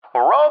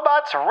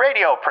Robots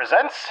Radio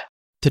presents...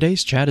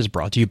 Today's chat is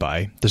brought to you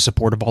by the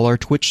support of all our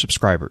Twitch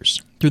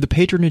subscribers. Through the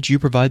patronage you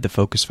provide the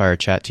Focus Fire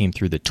chat team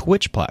through the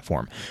Twitch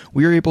platform,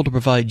 we are able to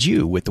provide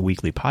you with the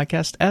weekly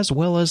podcast as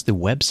well as the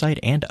website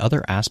and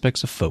other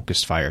aspects of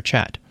Focus Fire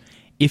chat.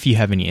 If you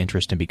have any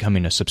interest in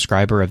becoming a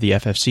subscriber of the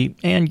FFC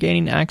and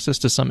gaining access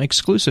to some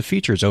exclusive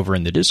features over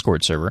in the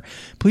Discord server,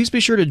 please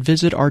be sure to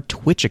visit our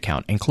Twitch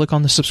account and click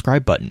on the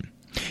subscribe button.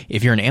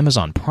 If you're an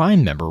Amazon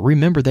Prime member,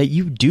 remember that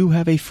you do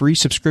have a free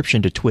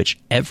subscription to Twitch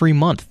every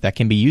month that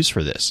can be used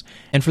for this.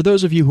 And for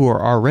those of you who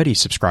are already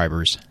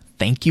subscribers,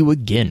 thank you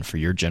again for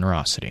your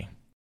generosity.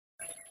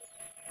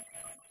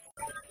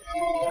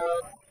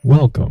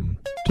 Welcome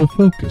to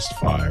Focused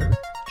Fire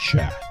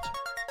Chat.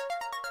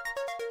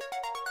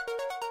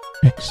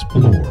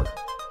 Explore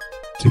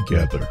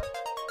together.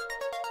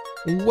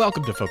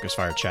 Welcome to Focus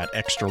Fire Chat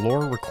Extra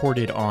Lore,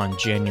 recorded on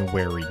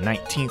January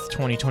 19th,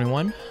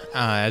 2021.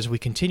 As we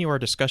continue our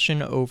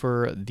discussion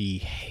over the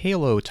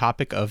Halo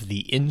topic of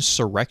the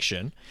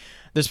insurrection,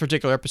 this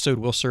particular episode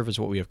will serve as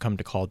what we have come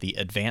to call the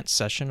advanced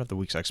session of the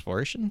week's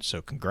exploration,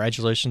 so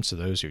congratulations to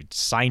those who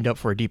signed up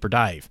for a deeper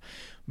dive.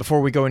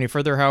 Before we go any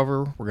further,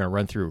 however, we're going to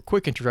run through a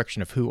quick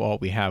introduction of who all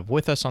we have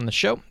with us on the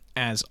show.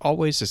 As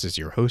always, this is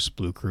your host,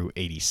 Blue Crew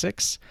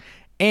 86.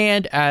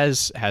 And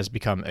as has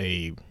become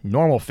a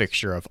normal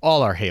fixture of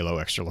all our Halo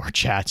Extra Lore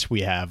chats,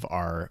 we have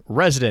our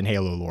resident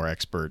Halo lore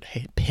expert,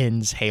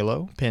 Pins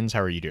Halo. Pins,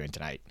 how are you doing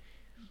tonight?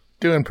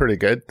 Doing pretty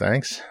good,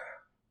 thanks.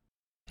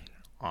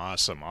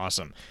 Awesome.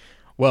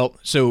 Well,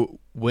 so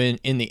when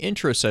in the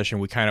intro session,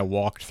 we kind of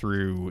walked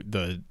through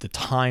the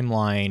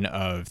timeline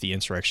of the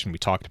insurrection. We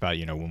talked about,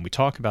 when we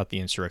talk about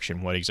the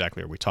insurrection, what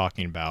exactly are we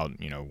talking about?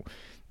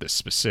 The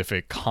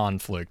specific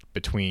conflict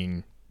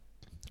between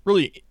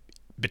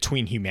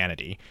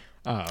humanity,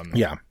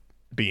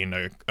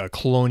 being a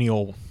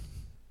colonial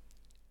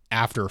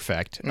after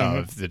effect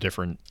of the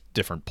different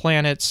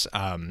planets,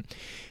 and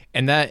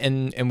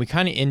we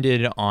kind of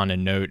ended on a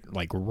note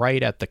like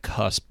right at the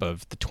cusp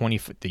of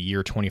the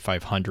year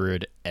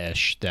 2500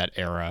 ish, that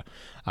era.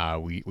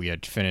 We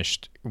had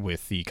finished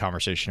with the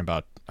conversation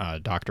about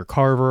Dr.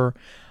 Carver.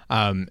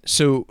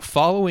 So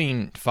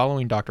following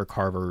Dr.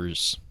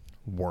 Carver's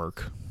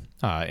work.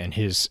 And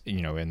his,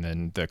 and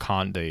then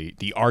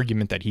the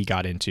argument that he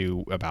got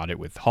into about it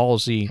with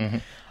Halsey,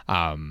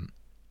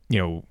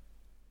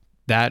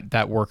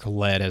 that work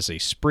led as a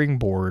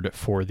springboard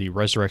for the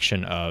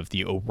resurrection of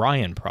the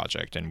Orion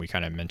Project. And we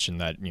kind of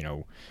mentioned that,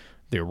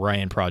 the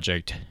Orion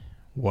Project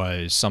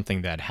was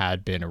something that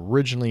had been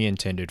originally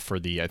intended for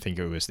I think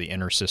it was the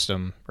inner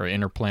system or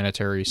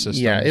interplanetary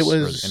system. Yeah, it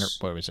was,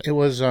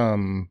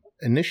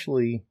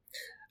 initially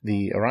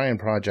the Orion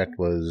Project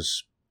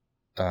was,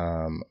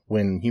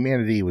 when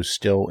humanity was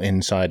still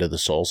inside of the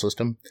Sol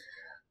system,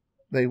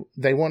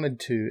 they wanted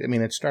to,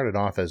 it started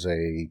off as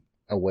a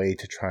way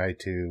to try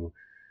to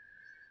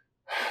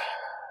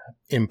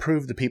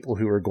improve the people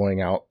who were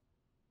going out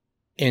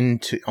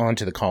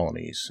onto the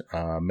colonies,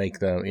 make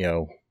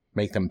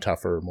them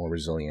tougher, more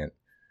resilient,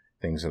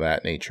 things of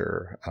that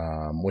nature,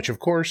 which of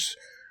course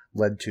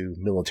led to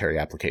military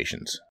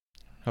applications.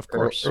 Of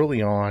course.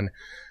 Early on,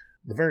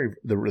 the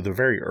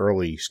very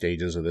early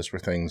stages of this were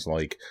things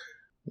like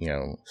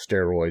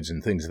steroids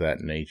and things of that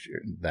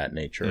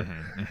nature.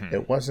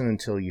 It wasn't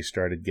until you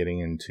started getting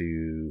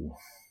into,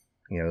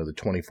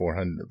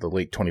 the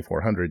late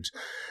 2400s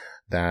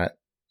that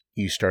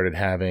you started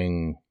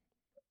having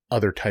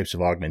other types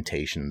of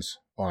augmentations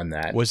on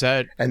that. Was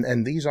that,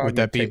 and these would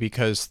that be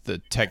because the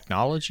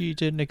technology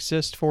didn't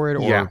exist for it,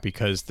 or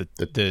because the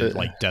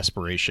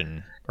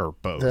desperation, or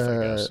both?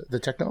 I guess the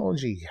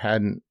technology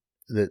hadn't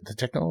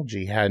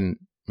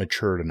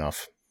matured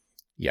enough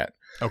yet.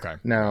 Okay.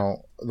 Now,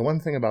 the one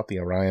thing about the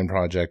Orion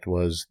Project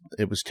was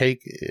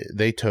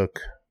they took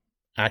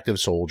active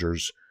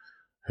soldiers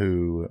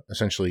who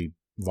essentially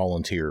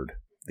volunteered.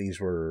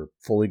 These were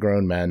fully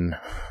grown men.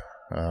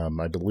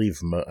 I believe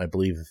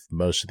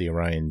most of the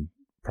Orion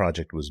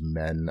Project was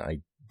men.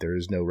 There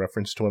is no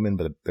reference to women,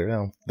 but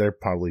there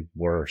probably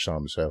were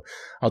some. So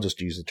I'll just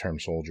use the term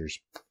soldiers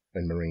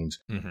and Marines.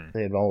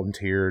 They had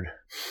volunteered.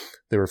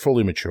 They were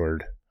fully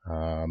matured,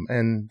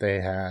 and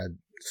they had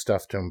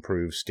stuff to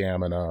improve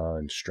stamina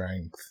and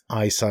strength,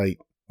 eyesight,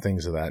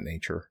 things of that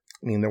nature.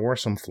 There were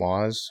some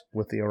flaws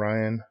with the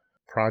Orion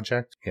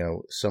Project.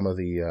 Some of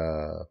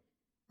the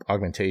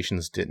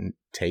augmentations didn't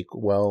take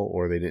well,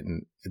 or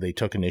they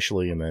took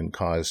initially and then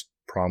caused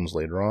problems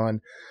later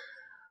on.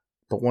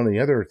 But one of the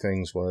other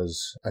things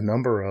was a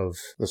number of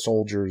the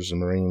soldiers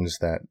and Marines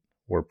that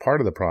were part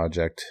of the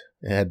project,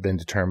 it had been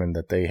determined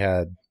that they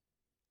had,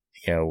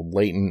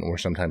 latent or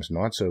sometimes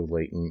not so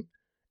latent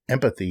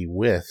empathy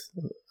with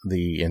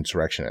the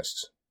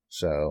insurrectionists.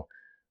 So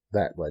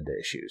that led to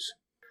issues.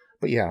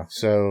 But yeah,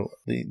 so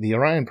the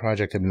Orion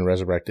Project had been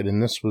resurrected,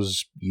 and this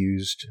was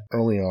used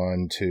early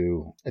on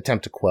to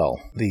attempt to quell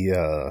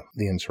the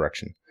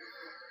insurrection.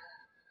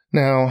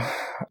 Now,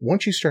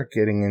 once you start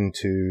getting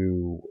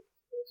into,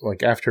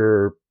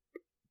 after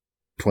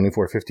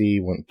 2450,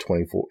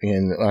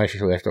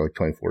 after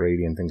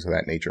 2480 and things of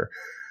that nature,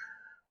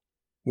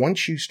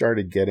 once you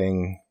started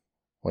getting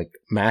like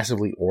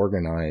massively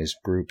organized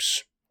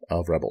groups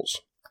of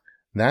rebels,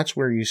 that's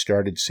where you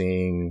started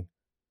seeing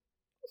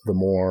the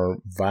more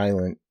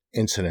violent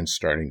incidents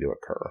starting to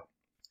occur.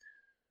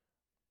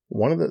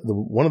 One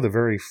of the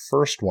very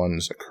first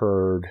ones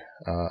occurred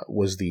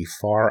was the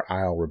Far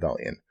Isle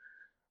Rebellion.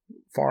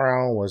 Far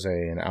Isle was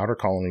an outer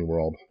colony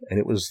world, and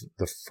it was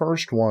the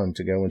first one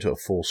to go into a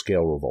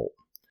full-scale revolt,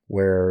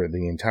 where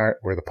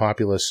the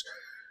populace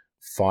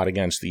fought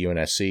against the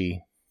UNSC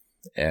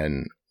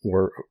and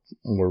were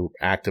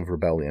active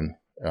rebellion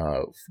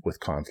with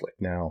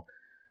conflict. Now,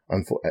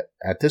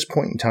 at this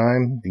point in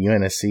time, the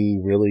UNSC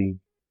really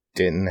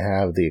didn't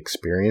have the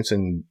experience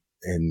in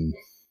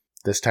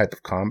this type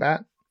of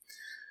combat,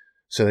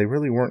 so they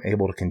really weren't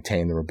able to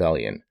contain the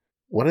rebellion.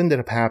 What ended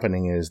up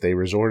happening is they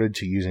resorted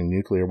to using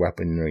nuclear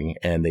weaponry,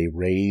 and they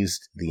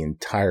razed the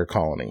entire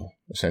colony.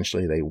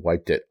 Essentially, they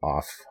wiped it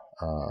off.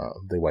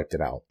 They wiped it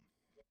out.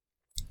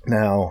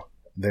 Now,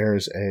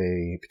 there's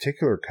a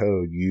particular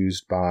code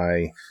used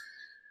by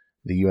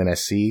the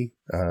UNSC.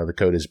 The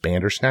code is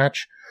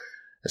Bandersnatch.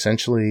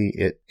 Essentially,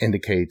 it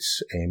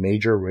indicates a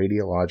major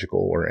radiological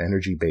or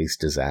energy-based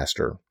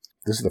disaster.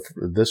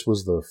 This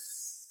was the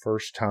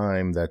first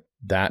time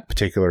that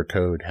particular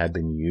code had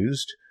been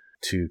used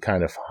to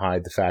kind of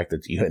hide the fact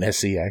that the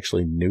UNSC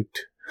actually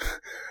nuked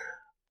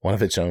one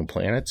of its own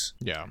planets.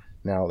 Yeah.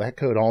 Now, that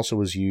code also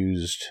was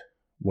used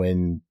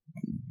when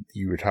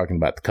you were talking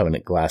about the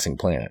Covenant glassing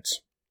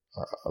planets.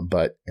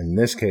 But in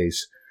this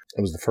case,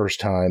 it was the first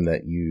time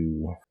that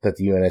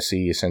the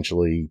UNSC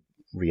essentially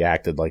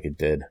reacted like it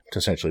did to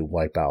essentially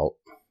wipe out,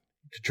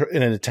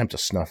 in an attempt to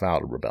snuff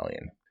out a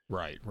rebellion.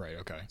 Right,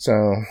 okay.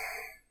 So,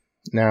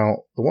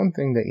 now, the one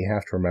thing that you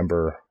have to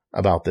remember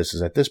about this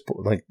is at this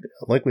point,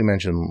 like we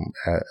mentioned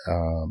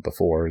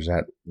before, is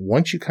that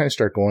once you kind of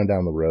start going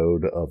down the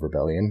road of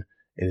rebellion,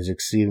 it is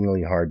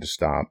exceedingly hard to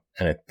stop.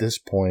 And at this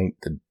point,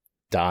 the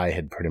die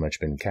had pretty much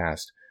been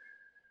cast.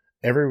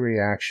 Every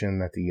reaction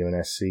that the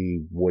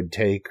UNSC would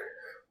take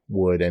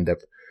would end up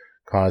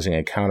causing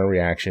a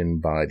counter-reaction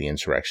by the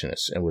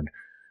insurrectionists and would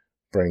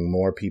bring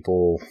more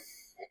people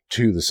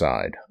to the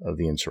side of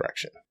the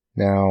insurrection.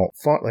 Now,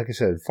 like I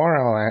said, Far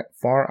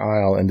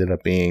Isle ended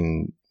up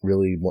being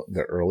really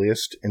the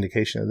earliest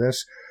indication of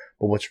this,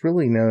 but what's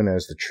really known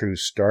as the true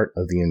start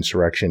of the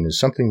insurrection is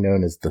something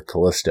known as the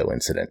Callisto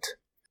Incident.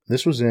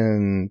 This was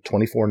in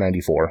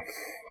 2494,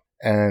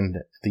 and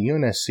the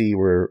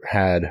UNSC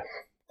had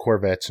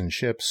corvettes and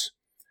ships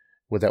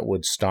that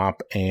would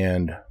stop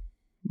and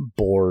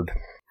board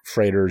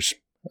freighters,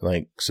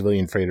 like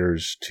civilian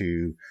freighters,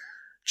 to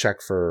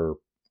check for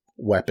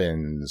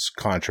weapons,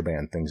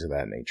 contraband, things of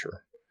that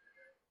nature.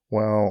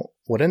 Well,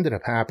 what ended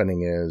up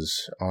happening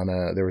is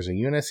there was a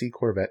UNSC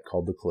corvette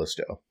called the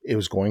Callisto. It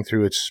was going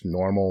through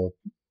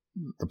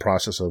the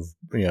process of,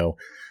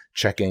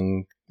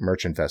 checking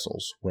merchant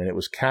vessels when it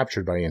was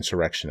captured by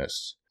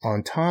insurrectionists.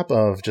 On top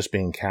of just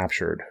being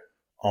captured,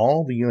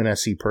 all the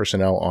UNSC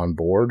personnel on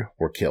board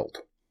were killed.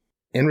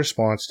 In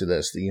response to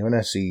this, the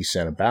UNSC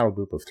sent a battle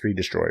group of 3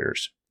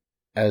 destroyers.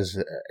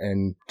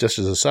 And just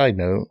as a side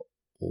note,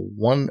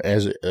 one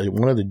of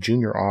the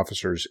junior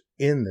officers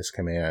in this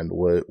command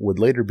would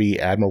later be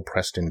Admiral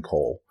Preston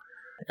Cole.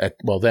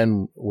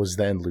 Then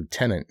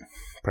Lieutenant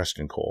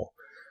Preston Cole.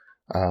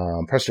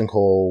 Preston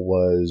Cole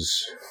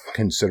was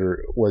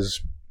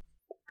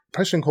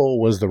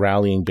the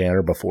rallying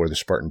banner before the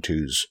Spartan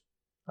IIs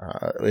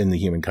in the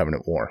Human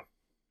Covenant War.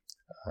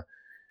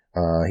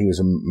 He was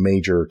a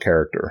major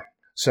character.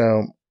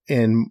 So,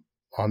 on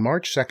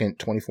March 2nd,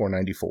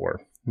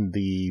 2494,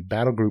 the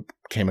battle group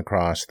came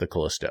across the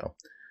Callisto.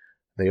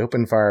 They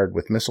opened fire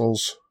with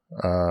missiles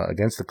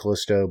against the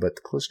Callisto, but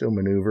the Callisto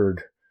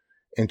maneuvered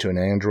into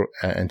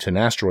an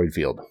asteroid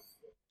field,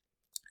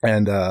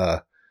 and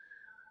the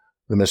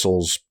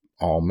missiles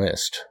all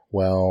missed.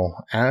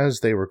 Well, as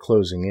they were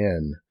closing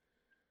in,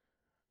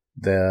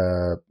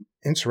 the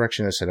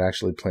insurrectionists had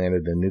actually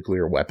planted a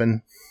nuclear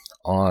weapon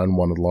on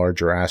one of the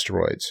larger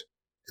asteroids.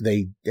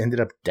 They ended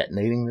up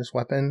detonating this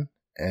weapon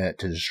to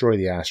destroy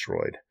the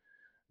asteroid.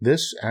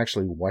 This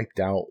actually wiped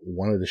out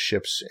one of the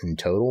ships in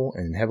total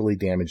and heavily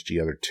damaged the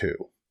other 2.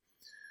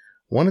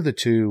 One of the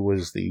 2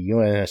 was the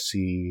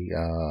UNSC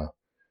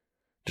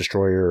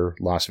destroyer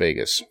Las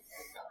Vegas.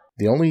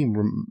 The only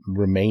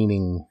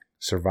remaining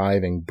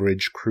surviving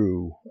bridge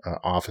crew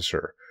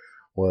officer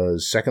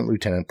was Second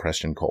Lieutenant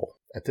Preston Cole.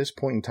 At this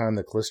point in time,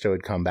 the Callisto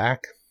had come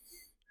back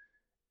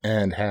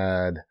and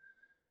had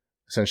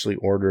essentially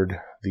ordered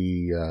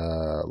the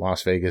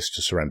Las Vegas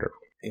to surrender.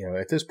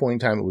 At this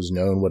point in time, it was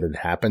known what had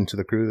happened to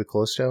the crew of the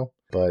Callisto,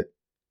 but,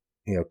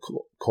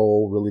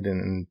 Cole really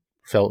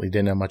felt he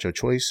didn't have much of a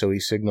choice, so he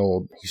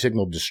signaled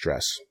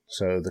distress.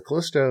 So the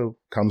Callisto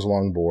comes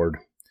along board,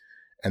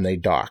 and they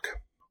dock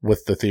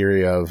with the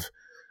theory of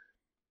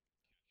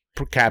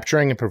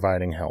capturing and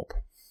providing help.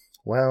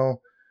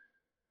 Well,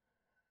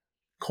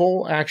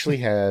 Cole actually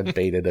had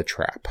baited a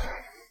trap.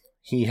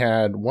 He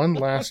had one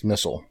last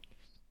missile.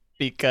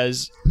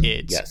 Because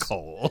it's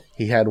Cole.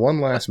 He had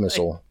one last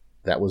missile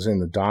that was in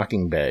the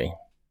docking bay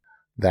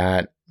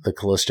that the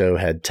Callisto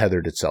had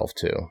tethered itself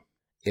to.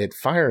 It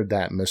fired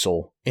that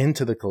missile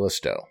into the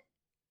Callisto,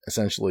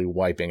 essentially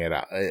wiping it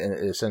out,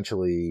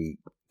 essentially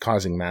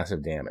causing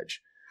massive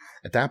damage.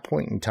 At that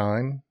point in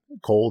time,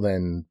 Cole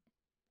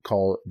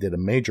did a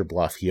major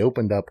bluff. He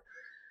opened up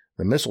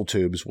the missile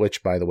tubes,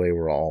 which, by the way,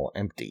 were all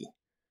empty,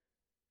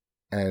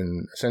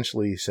 and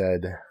essentially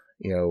said,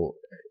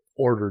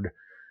 ordered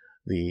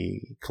the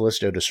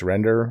Callisto to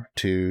surrender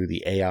to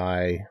the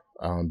AI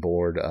on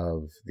board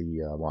of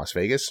the Las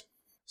Vegas.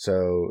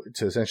 So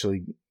to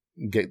essentially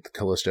get the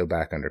Callisto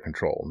back under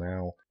control.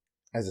 Now,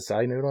 as a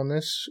side note on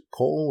this,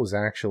 Cole was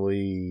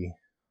actually,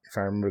 if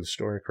I remember the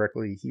story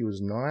correctly, he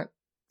was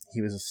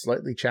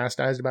slightly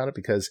chastised about it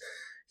because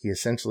he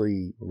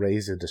essentially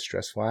raised a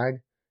distress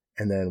flag,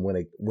 and then when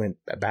it went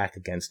back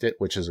against it,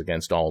 which is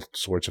against all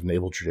sorts of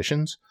naval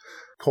traditions,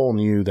 Cole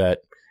knew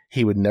that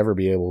he would never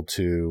be able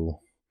to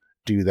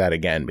do that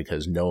again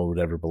because no one would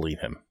ever believe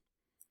him.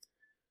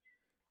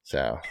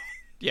 So,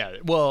 yeah,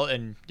 well,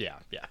 and yeah.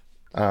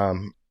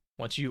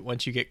 Once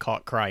you get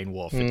caught crying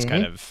wolf, it's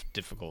kind of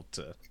difficult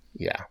to.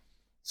 Yeah.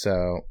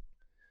 So,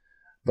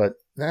 but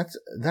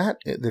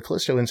the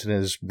Callisto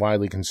incident is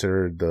widely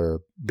considered the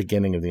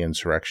beginning of the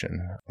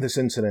insurrection. This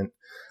incident,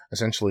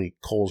 essentially,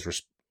 Cole's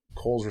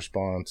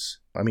response.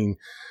 I mean,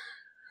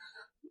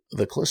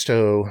 the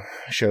Callisto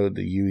showed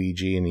the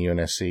UEG and the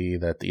UNSC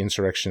that the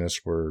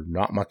insurrectionists were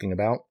not mucking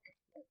about,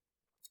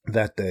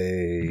 that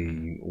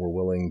they were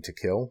willing to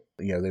kill.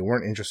 They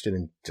weren't interested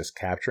in just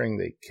capturing.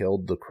 They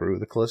killed the crew of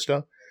the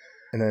Callisto.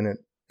 And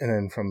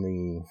then from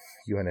the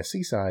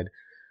UNSC side,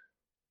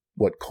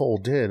 what Cole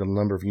did, a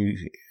number of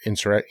the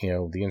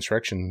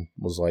insurrection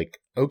was like,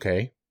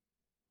 okay,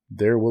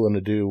 they're willing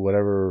to do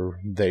whatever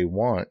they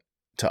want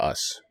to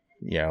us.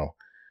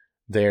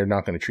 They're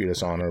not going to treat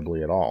us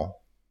honorably at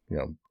all.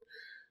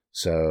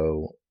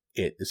 So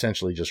it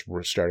essentially just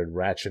started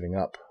ratcheting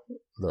up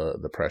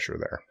the pressure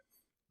there.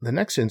 The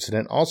next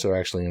incident also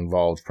actually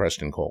involved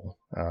Preston Cole.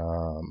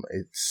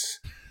 It's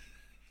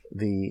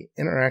the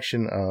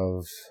interaction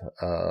of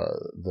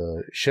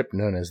the ship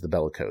known as the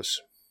Bellicose.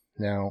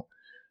 Now,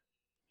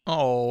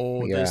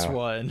 this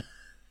one.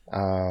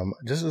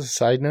 Just as a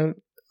side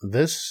note,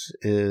 this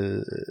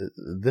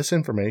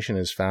information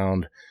is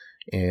found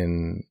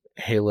in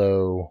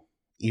Halo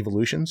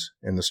Evolutions,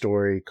 in the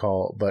story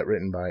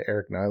written by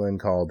Eric Nyland,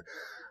 called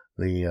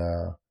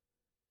the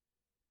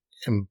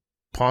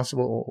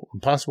Impossible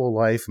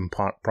Life and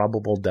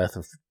Probable Death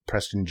of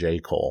Preston J.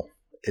 Cole.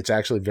 It's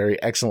actually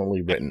very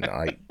excellently written.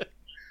 I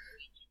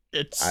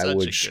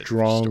would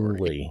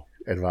strongly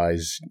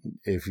advise,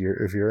 if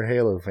you're a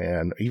Halo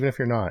fan, even if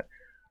you're not,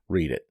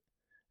 read it.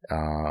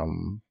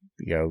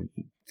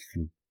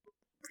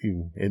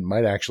 It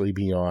might actually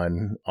be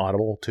on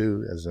Audible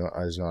too as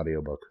an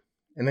audiobook.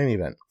 In any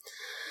event,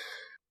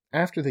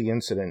 after the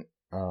incident,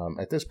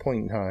 at this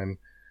point in time,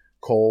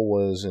 Cole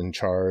was in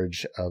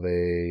charge of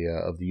the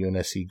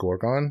UNSC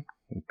Gorgon.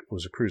 It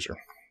was a cruiser.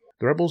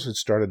 The rebels had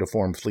started to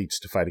form fleets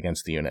to fight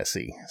against the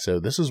UNSC. So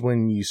this is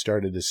when you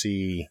started to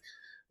see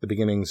the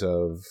beginnings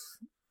of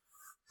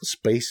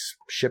space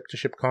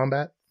ship-to-ship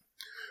combat,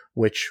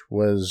 which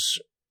was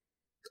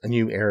a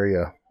new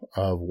area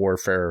of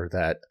warfare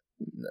that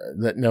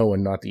no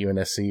one, not the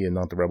UNSC and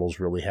not the rebels,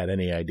 really had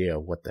any idea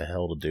what the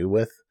hell to do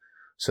with.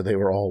 So they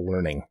were all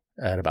learning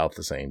at about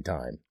the same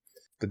time.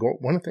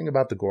 One thing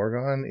about the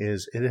Gorgon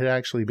is it had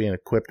actually been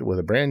equipped with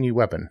a brand new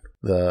weapon,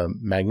 the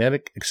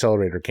magnetic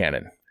accelerator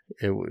cannon,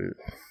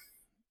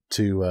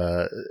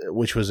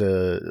 which was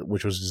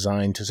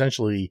designed to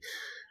essentially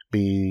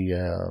be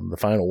the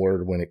final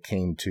word when it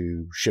came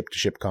to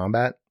ship-to-ship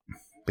combat,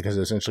 because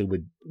it essentially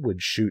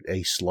would shoot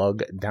a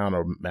slug down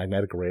a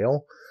magnetic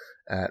rail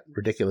at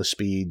ridiculous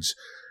speeds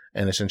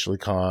and essentially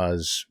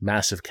cause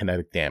massive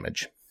kinetic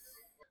damage.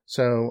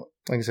 So,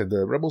 like I said,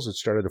 the rebels had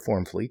started to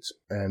form fleets,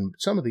 and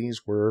some of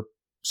these were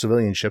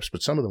civilian ships,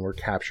 but some of them were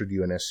captured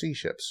UNSC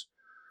ships.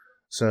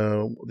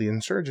 So the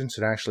insurgents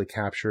had actually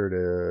captured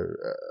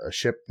a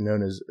ship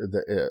known as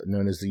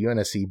the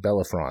UNSC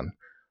Bellerophon,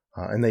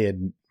 and they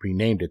had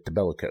renamed it the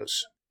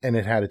Bellicose. And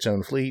it had its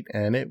own fleet,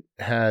 and it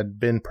had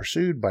been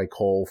pursued by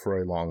Cole for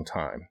a long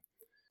time.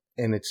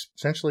 In its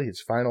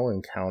final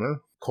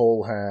encounter,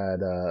 Cole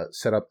had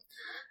set up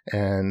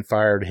and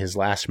fired his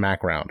last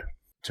MAC round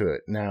to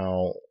it.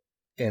 Now,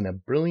 in a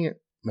brilliant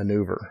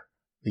maneuver,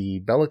 the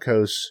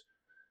Bellicose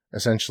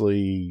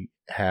essentially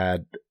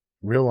had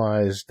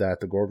realized that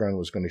the Gorgon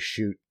was going to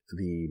shoot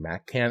the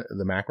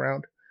MAC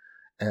round,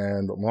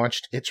 and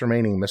launched its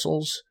remaining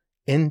missiles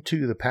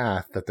into the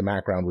path that the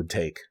MAC round would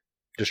take,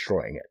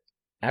 destroying it.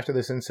 After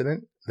this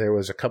incident, there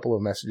was a couple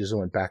of messages that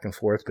went back and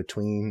forth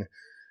between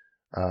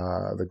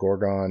the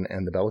Gorgon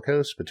and the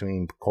Bellicose,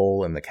 between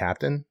Cole and the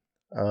captain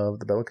of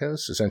the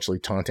Bellicose, essentially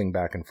taunting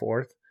back and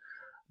forth.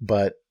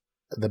 But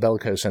the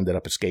Bellicose ended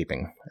up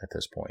escaping at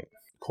this point.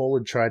 Cole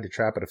had tried to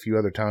trap it a few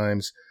other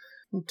times,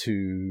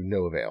 to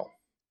no avail.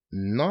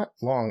 Not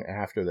long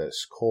after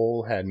this,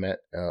 Cole had met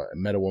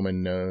a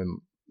woman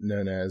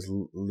known as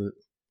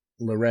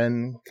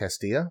Lorraine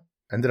Castilla,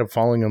 ended up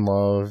falling in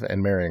love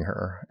and marrying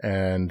her,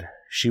 and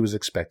she was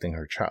expecting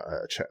their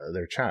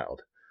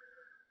child.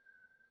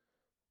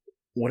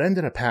 What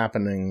ended up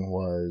happening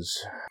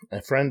was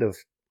a friend of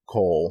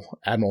Cole,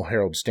 Admiral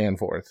Harold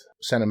Stanforth,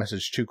 sent a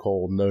message to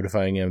Cole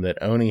notifying him that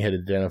Oni had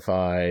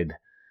identified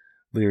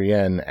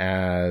Lyrien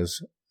as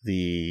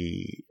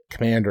the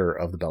commander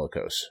of the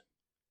Bellicose.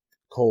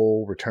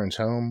 Cole returns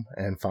home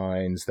and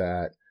finds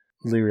that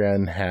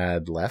Lyrien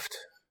had left.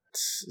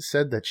 It's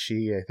said that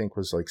she, I think,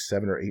 was like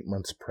 7 or 8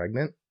 months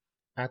pregnant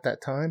at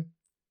that time.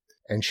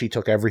 And she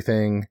took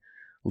everything,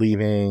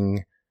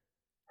 leaving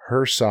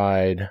her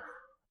side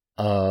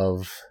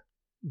of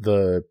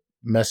the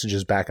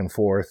messages back and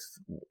forth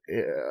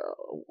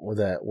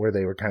where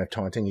they were kind of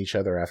taunting each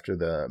other after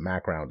the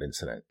Macround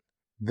incident.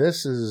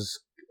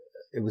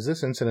 It was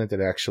this incident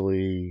that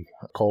actually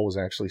Cole was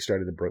actually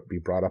started to be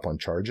brought up on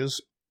charges,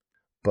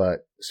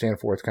 but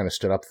Stanforth kind of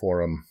stood up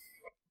for him.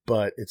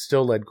 But it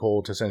still led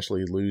Cole to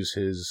essentially lose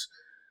his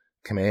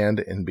command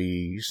and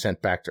be sent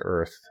back to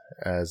Earth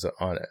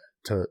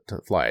to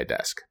fly a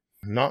desk.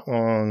 Not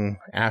long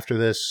after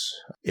this,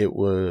 it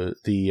was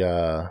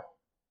the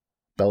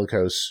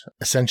Bellicose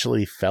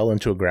essentially fell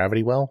into a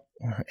gravity well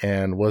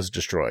and was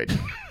destroyed.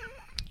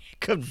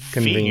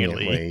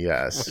 Conveniently,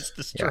 yes. Was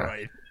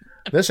destroyed.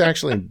 Yeah. This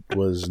actually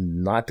was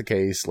not the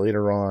case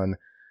later on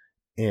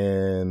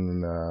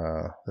in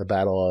the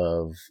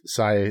Battle of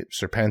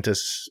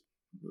Serpentis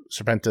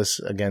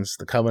against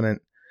the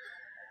Covenant.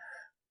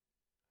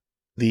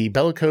 The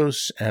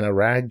Bellicose and a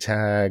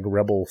ragtag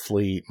rebel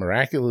fleet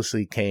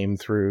miraculously came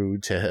through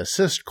to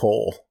assist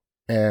Cole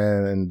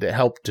and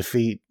help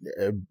defeat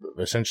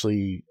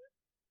essentially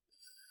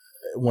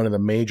one of the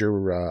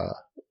major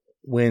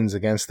wins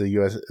against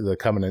the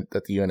Covenant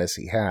that the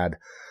UNSC had,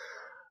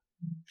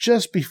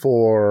 just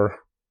before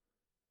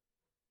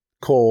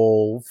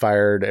Cole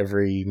fired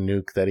every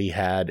nuke that he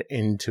had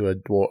into a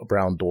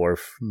brown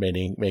dwarf,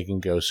 making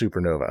go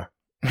supernova,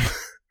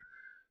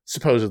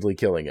 supposedly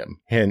killing him.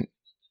 Hint: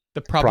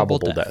 the probable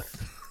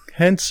death.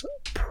 Hence,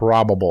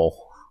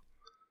 probable.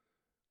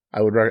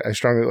 I would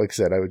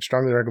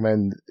strongly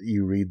recommend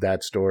you read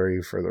that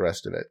story for the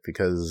rest of it,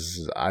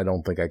 because I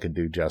don't think I could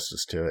do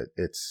justice to it.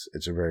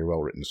 It's a very well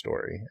written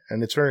story,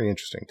 and it's very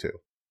interesting too.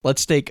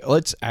 Let's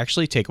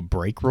actually take a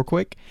break real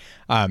quick,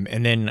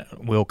 and then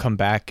we'll come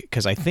back,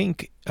 because I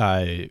think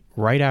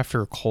right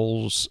after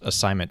Cole's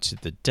assignment to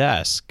the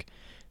desk,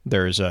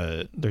 there's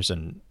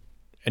an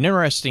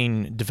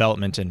interesting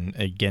development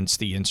against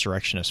the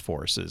insurrectionist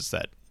forces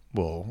that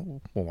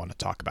we'll want to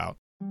talk about.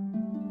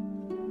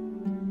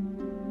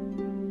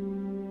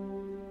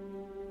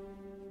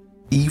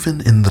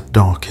 Even in the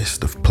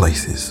darkest of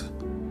places,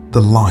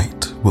 the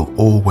light will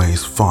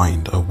always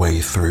find a way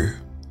through.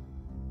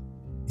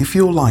 If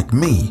you're like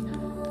me,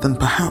 then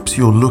perhaps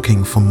you're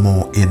looking for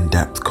more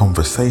in-depth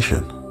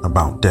conversation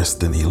about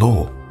Destiny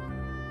lore.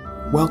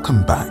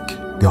 Welcome back,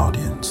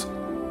 Guardians.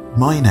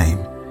 My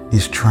name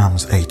is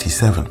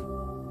Trams87,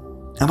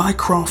 and I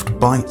craft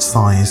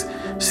bite-sized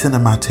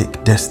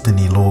cinematic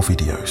Destiny lore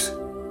videos.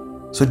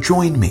 So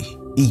join me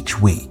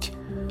each week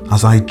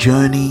as I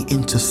journey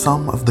into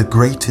some of the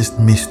greatest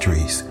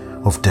mysteries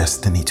of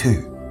Destiny 2.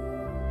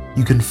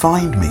 You can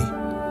find me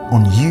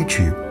on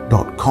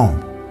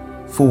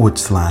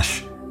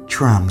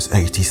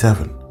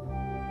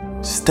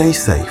youtube.com/Trams87. Stay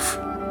safe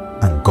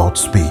and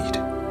Godspeed.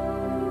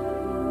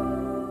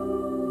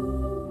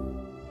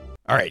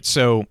 All right,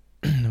 so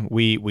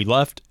we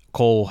left.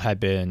 Cole had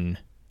been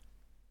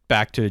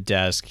back to the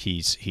desk.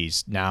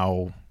 He's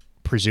now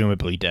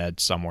presumably dead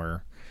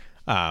somewhere.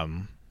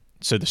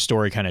 So the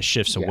story kind of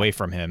shifts away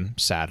from him,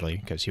 sadly,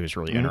 because he was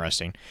really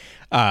interesting.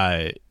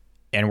 And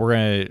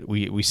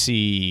we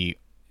see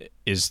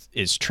is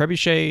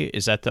Trebuchet,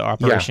 is that the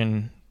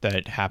operation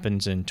that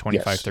happens in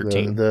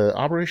 2513? Yes, the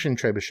Operation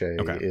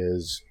Trebuchet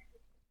is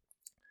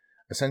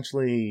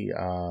essentially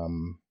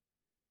the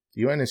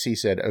UNSC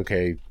said,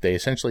 okay, they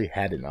essentially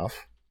had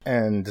enough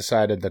and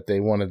decided that they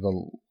wanted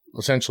to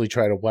essentially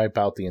try to wipe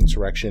out the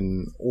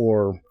insurrection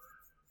or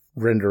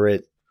render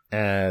it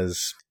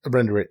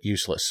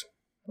useless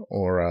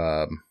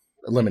or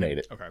eliminate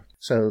it. Okay.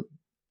 So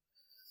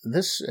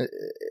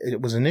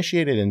it was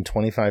initiated in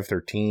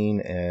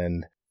 2513,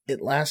 and it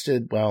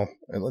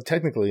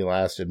technically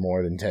lasted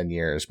more than 10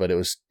 years, but it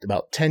was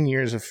about 10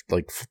 years of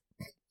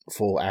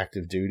full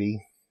active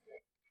duty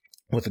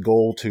with the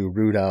goal to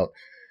root out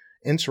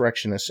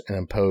insurrectionists and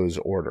impose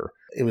order.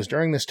 It was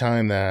during this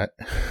time that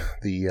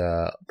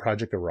the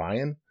Project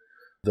Orion,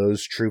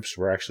 those troops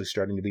were actually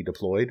starting to be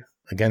deployed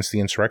against the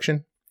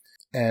insurrection.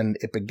 And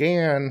it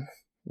began,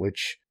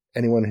 which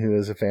anyone who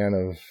is a fan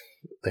of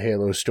the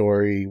Halo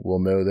story will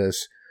know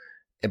this,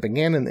 it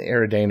began in the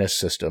Eridanus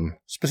system,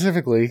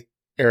 specifically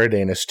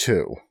Eridanus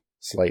 2.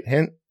 Slight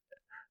hint,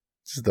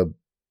 this is the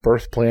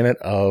birth planet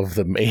of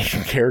the main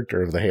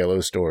character of the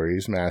Halo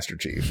stories, Master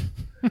Chief.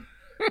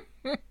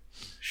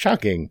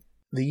 Shocking.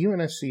 The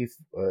UNSC,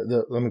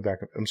 let me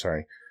back up, I'm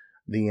sorry.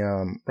 The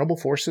rebel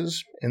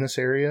forces in this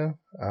area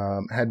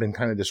had been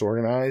kind of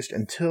disorganized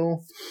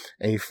until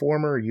a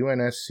former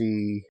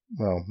UNSC,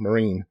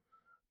 Marine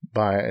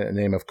by the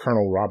name of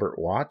Colonel Robert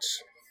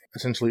Watts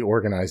essentially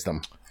organized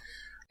them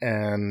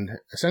and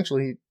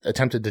essentially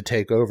attempted to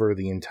take over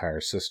the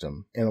entire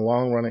system. In a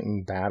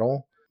long-running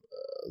battle,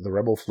 the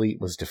rebel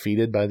fleet was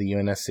defeated by the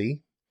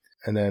UNSC,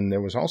 and then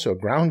there was also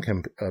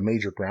a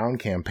major ground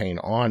campaign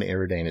on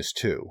Eridanus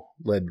II,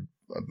 led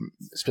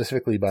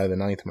specifically by the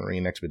 9th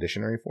Marine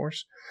Expeditionary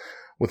Force,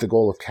 with the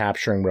goal of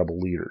capturing rebel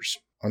leaders.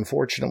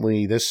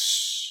 Unfortunately,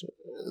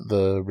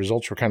 the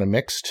results were kind of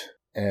mixed,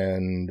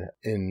 and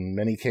in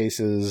many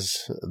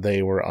cases,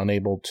 they were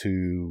unable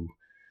to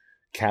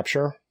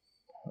capture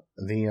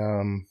the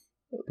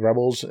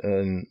rebels,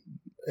 and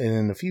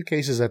in the few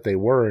cases that they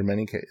were, in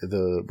many cases,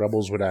 the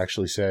rebels would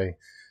actually say,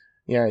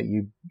 "Yeah,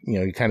 you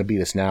kind of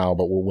beat us now,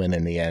 but we'll win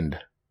in the end,"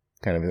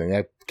 kind of thing.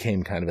 That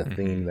became kind of a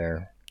theme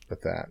there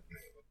with that.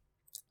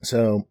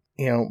 So,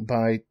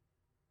 by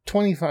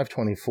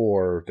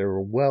 25-24, there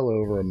were well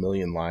over 1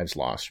 million lives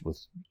lost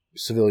with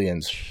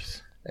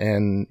civilians,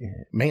 and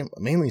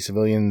mainly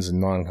civilians and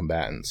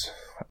non-combatants,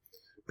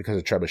 because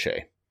of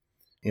trebuchet.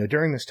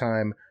 During this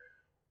time,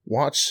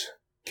 Watts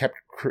kept,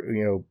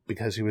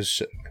 because he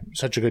was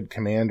such a good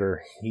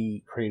commander,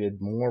 he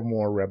created more and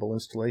more rebel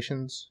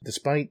installations.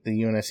 Despite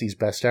the UNSC's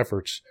best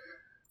efforts,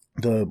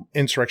 the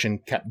insurrection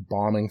kept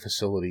bombing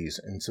facilities,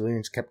 and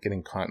civilians kept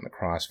getting caught in the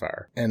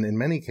crossfire. And in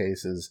many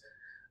cases,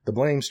 the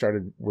blame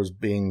was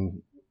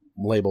being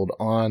labeled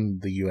on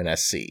the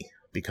UNSC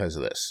because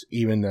of this,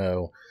 even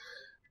though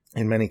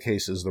in many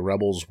cases the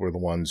rebels were the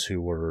ones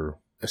who were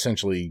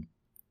essentially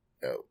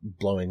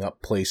blowing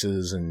up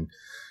places and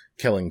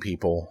killing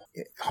people.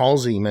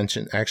 Halsey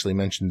actually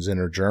mentions in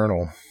her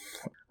journal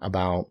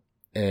about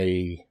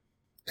a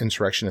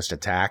insurrectionist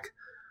attack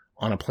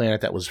on a planet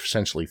that was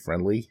essentially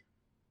friendly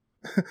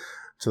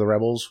to the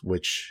rebels,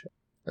 which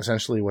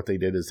essentially what they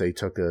did is they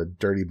took a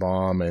dirty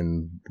bomb,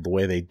 and the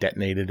way they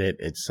detonated it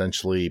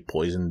essentially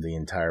poisoned the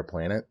entire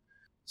planet.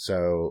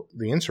 So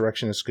the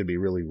insurrectionists could be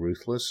really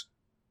ruthless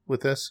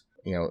with this.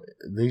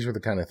 These were the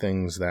kind of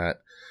things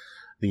that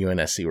the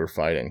UNSC were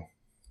fighting.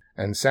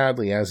 And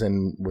sadly, as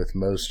in with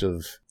most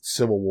of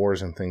civil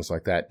wars and things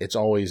like that, it's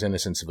always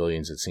innocent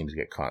civilians that seem to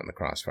get caught in the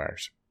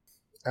crossfires.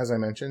 As I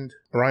mentioned,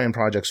 Orion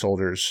Project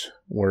soldiers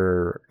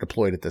were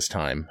deployed at this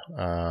time.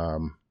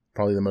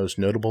 Probably the most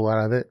notable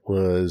out of it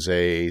was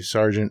a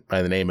sergeant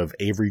by the name of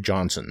Avery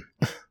Johnson.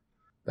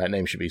 That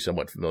name should be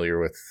somewhat familiar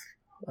with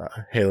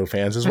Halo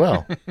fans as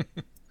well.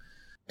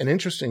 An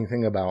interesting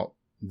thing about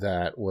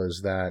that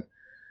was that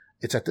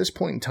it's at this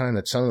point in time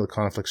that some of the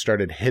conflict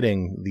started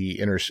hitting the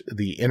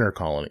inner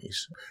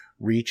colonies.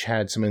 Reach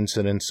had some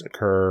incidents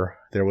occur.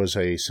 There was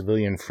a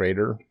civilian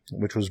freighter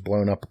which was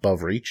blown up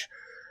above Reach,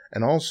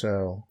 and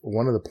also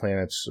one of the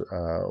planets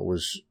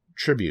was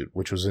Tribute,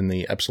 which was in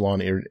the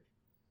Epsilon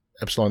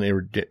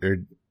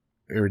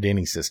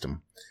Eridani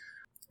system.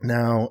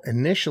 Now,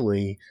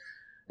 initially,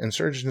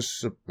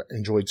 insurgents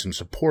enjoyed some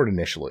support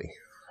initially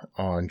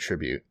on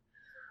Tribute,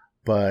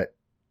 but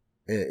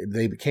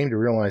they came to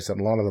realize that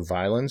a lot of the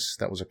violence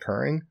that was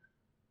occurring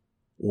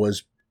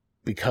was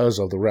because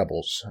of the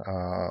rebels.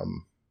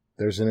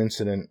 There's an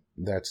incident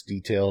that's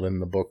detailed in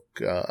the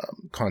book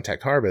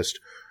Contact Harvest,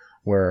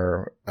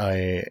 where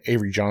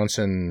Avery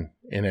Johnson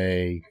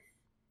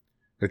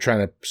they're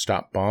trying to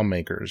stop bomb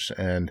makers,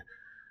 and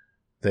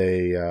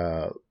they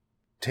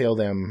tail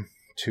them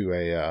to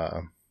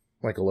a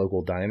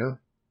local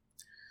diner,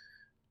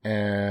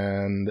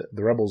 and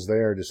the rebels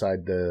there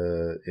decide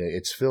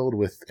it's filled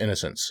with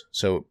innocents.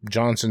 So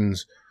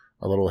Johnson's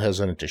a little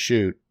hesitant to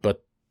shoot,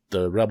 but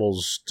the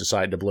rebels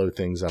decide to blow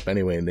things up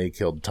anyway, and they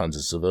killed tons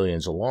of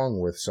civilians along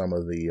with some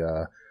of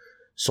the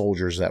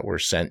soldiers that were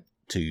sent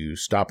to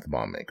stop the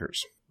bomb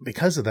makers.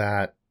 Because of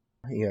that,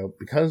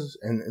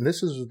 and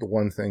this is the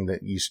one thing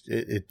that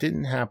it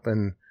didn't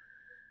happen.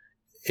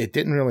 It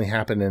didn't really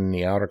happen in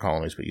the outer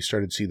colonies, but you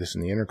started to see this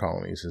in the inner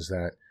colonies, is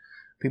that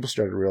people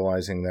started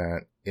realizing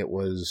that it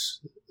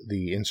was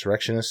the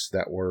insurrectionists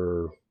that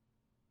were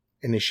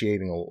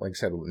initiating a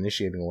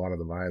lot of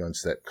the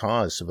violence that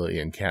caused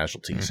civilian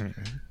casualties.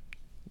 Mm-hmm.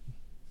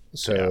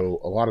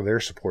 So a lot of their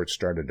support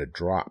started to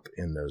drop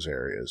in those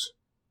areas.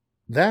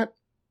 Like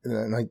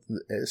I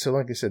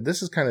said,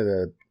 this is kind of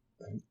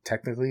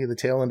technically the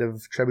tail end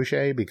of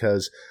Trebuchet,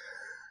 because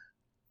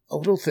a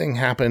little thing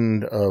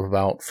happened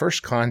about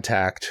first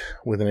contact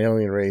with an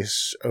alien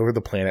race over the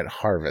planet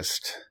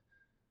Harvest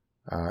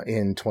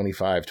in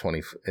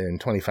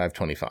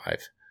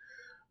 2525,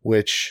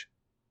 which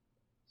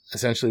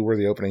essentially were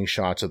the opening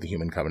shots of the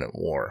Human Covenant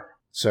War.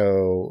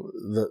 So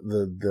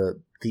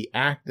the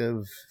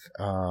active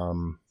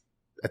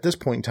at this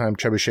point in time,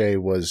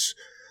 Trebuchet was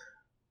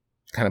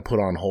kind of put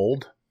on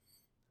hold.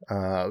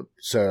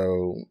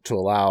 So to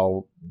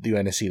allow the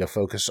UNSC to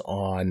focus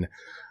on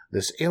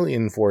this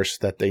alien force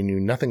that they knew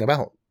nothing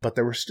about. But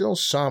there were still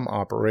some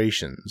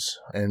operations.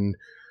 And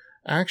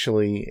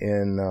actually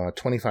in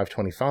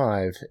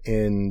 2525,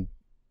 in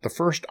the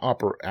first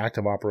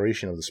active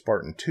operation of the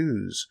Spartan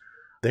IIs,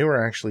 they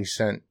were actually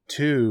sent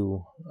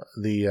to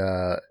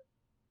the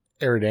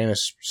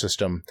Eridanus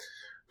system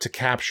to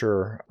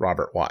capture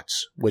Robert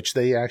Watts, which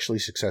they actually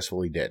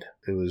successfully did.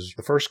 It was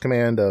the first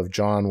command of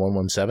John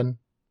 117,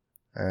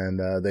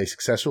 and they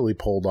successfully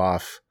pulled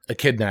off a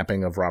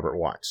kidnapping of Robert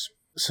Watts.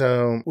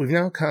 So we've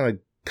now kind of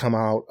come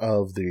out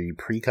of the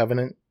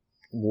pre-Covenant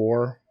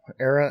War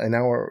era, and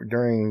now we're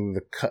during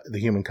the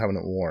Human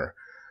Covenant War.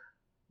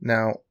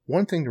 Now,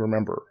 one thing to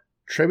remember,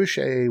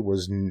 Trebuchet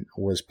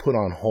was put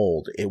on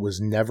hold. It was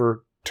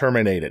never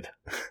terminated.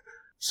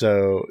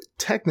 So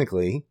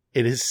technically,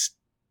 it is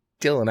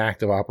still an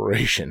active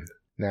operation.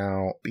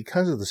 Now,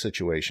 because of the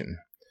situation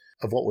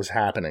of what was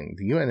happening,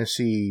 the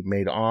UNSC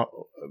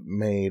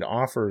made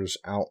offers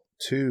out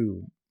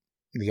to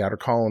the outer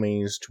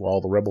colonies, to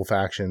all the rebel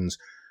factions.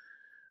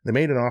 They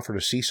made an offer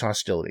to cease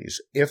hostilities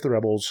if the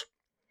rebels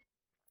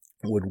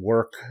would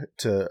work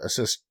to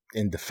assist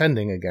in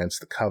defending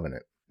against the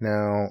Covenant.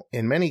 Now,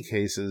 in many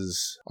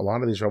cases, a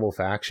lot of these rebel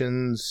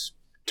factions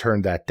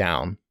turned that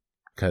down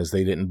because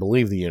they didn't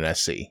believe the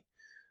UNSC.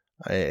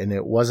 And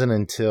it wasn't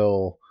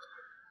until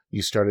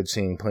you started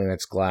seeing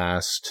planets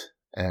glassed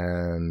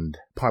and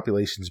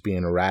populations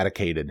being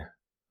eradicated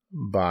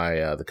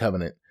by the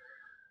Covenant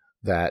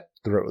that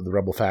the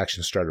rebel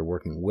factions started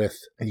working with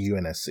the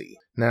UNSC.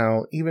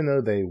 Now, even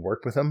though they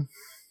worked with them,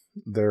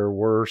 there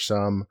were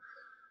some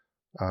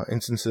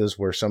instances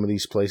where some of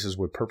these places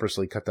would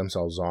purposely cut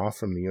themselves off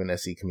from the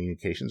UNSC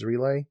communications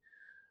relay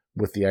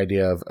with the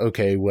idea of,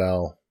 okay,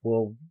 well,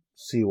 we'll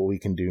see what we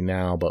can do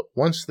now, but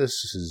once this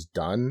is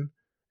done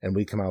and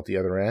we come out the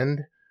other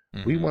end,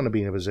 we want to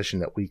be in a position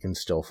that we can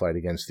still fight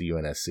against the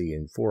UNSC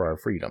and for our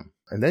freedom.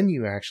 And then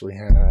you actually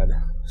had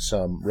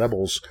some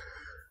rebels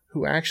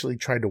who actually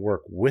tried to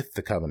work with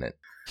the Covenant.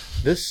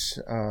 This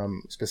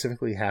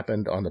specifically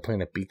happened on the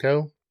planet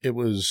Biko. It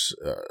was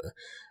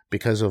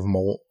because of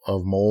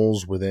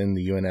moles within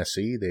the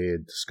UNSC. They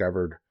had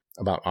discovered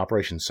about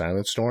Operation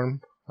Silent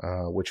Storm,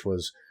 which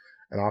was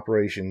an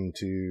operation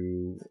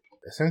to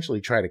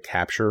essentially try to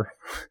capture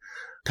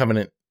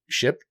Covenant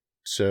ship.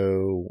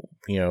 So,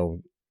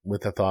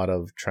 with the thought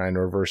of trying to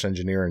reverse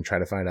engineer and try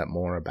to find out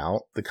more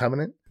about the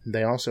Covenant.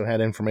 They also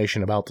had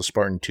information about the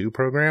Spartan 2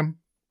 program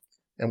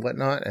and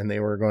whatnot, and they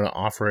were going to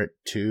offer it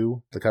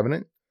to the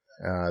Covenant.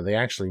 They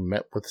actually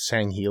met with the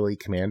Sangheili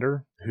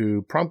commander,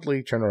 who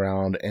promptly turned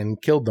around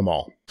and killed them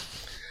all,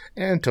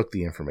 and took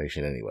the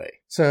information anyway.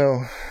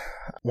 So,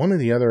 one of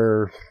the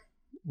other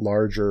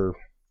larger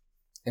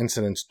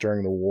incidents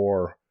during the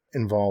war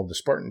involved the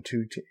Spartan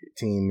 2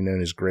 team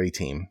known as Grey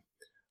Team,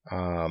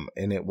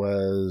 and it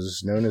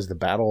was known as the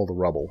Battle of the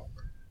Rubble.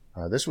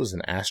 This was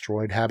an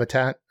asteroid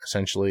habitat,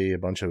 essentially a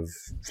bunch of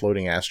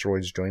floating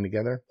asteroids joined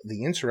together.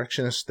 The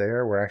insurrectionists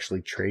there were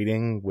actually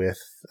trading with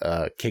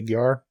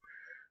Kigyar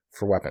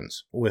for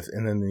weapons.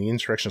 And then the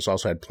insurrectionists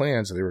also had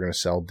plans that they were going to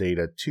sell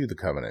data to the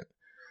Covenant.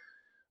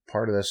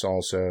 Part of this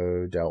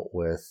also dealt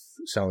with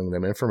selling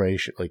them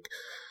information, like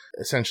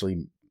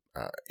essentially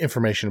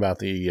information about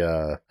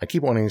the, I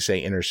keep wanting to say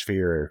inner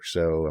sphere,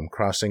 so I'm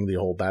crossing the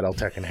whole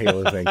Battletech and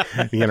Halo thing,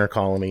 the inner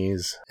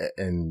colonies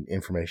and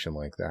information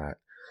like that.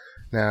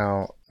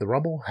 Now, the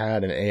Rubble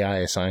had an AI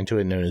assigned to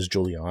it known as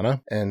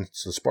Juliana, and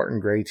so the Spartan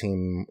Grey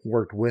Team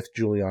worked with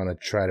Juliana to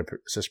try to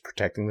assist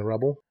protecting the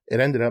Rubble. It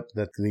ended up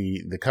that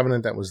the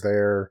Covenant that was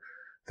there,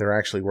 they're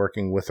actually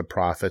working with the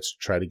Prophets to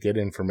try to get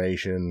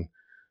information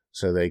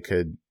so they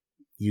could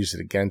use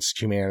it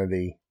against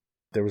humanity.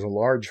 There was a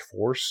large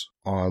force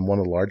on one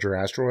of the larger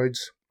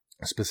asteroids.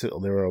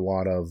 Specifically, there were a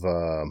lot of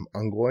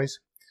Ungoys,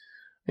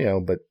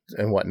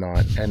 and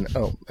whatnot. And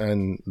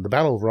the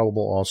Battle of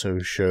Rubble also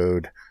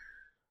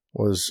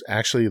was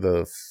actually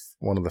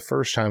one of the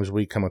first times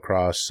we come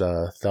across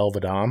Thel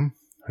 'Vadam,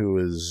 who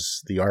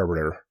is the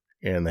Arbiter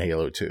in the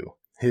Halo 2.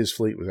 His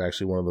fleet was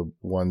actually one of the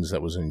ones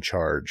that was in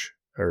charge,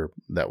 or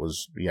that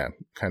was,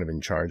 kind of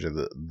in charge of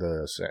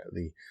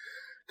the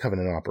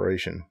Covenant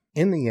operation.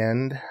 In the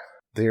end,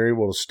 they were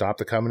able to stop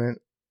the Covenant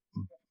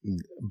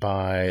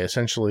by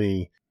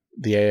essentially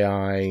the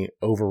AI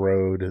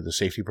overrode the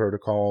safety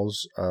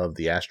protocols of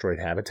the asteroid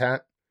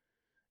habitat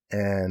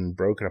and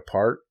broke it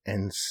apart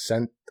and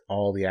sent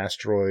all the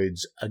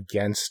asteroids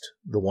against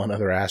the one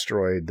other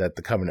asteroid that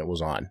the Covenant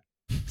was on.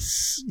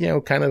 It's,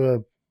 kind of a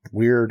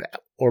weird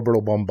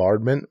orbital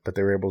bombardment, but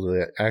they were able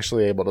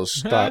to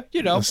stop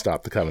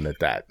stop the Covenant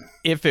that.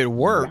 If it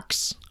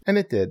works. And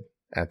it did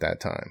at that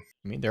time.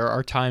 I mean, there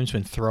are times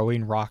when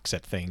throwing rocks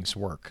at things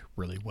work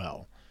really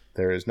well.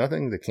 There is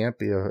nothing that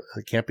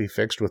can't be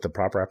fixed with the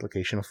proper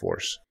application of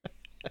force.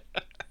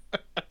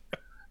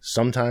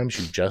 Sometimes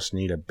you just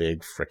need a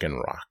big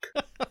frickin' rock.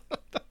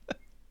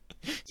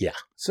 Yeah.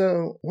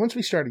 So once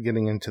we started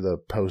getting into the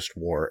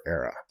post-war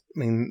era, I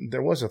mean,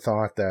 there was a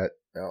thought that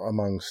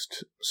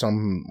amongst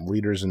some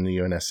leaders in the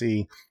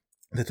UNSC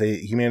that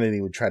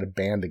humanity would try to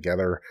band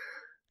together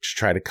to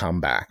try to come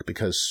back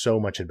because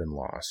so much had been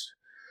lost.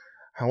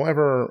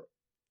 However,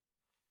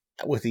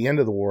 with the end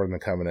of the war in the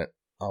Covenant,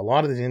 a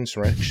lot of the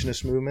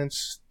insurrectionist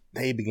movements,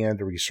 they began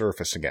to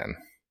resurface again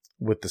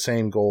with the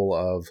same goal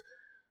of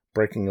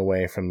breaking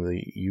away from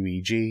the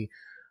UEG.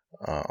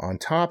 On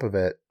top of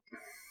it,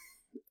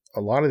 a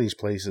lot of these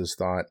places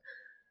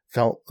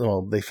felt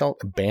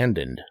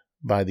abandoned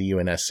by the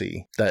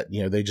UNSC, that,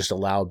 they just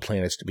allowed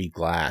planets to be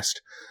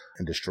glassed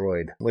and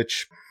destroyed,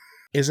 which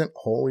isn't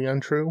wholly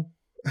untrue.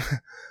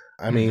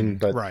 I mean,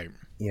 but right.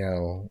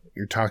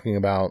 You're talking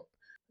about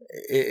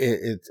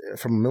it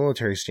from a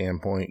military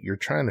standpoint. You're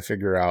trying to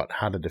figure out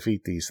how to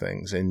defeat these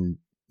things, and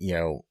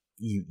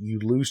you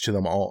lose to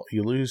them all.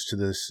 You lose to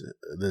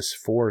this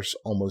force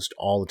almost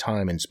all the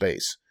time in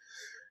space.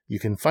 You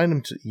can fight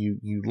them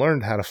you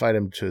learned how to fight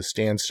them to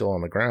stand still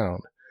on the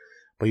ground,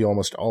 but you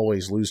almost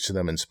always lose to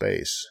them in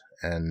space.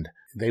 And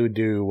they would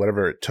do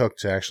whatever it took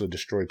to actually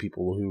destroy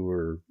people who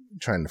were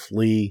trying to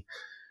flee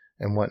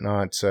and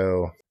whatnot.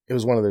 So it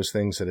was one of those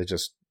things that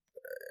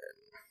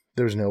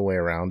there was no way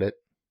around it.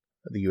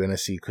 The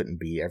UNSC couldn't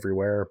be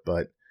everywhere,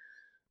 but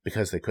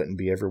because they couldn't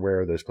be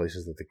everywhere, those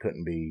places that they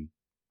couldn't be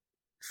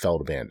felt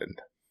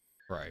abandoned.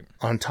 Right.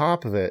 On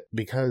top of it,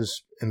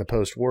 because in the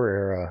post-war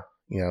era,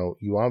 you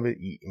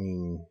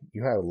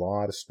had a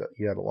lot of stuff.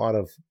 You had a lot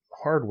of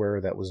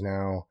hardware that was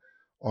now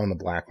on the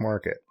black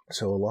market.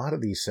 So a lot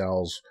of these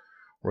cells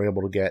were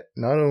able to get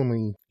not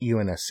only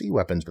UNSC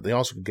weapons, but they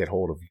also could get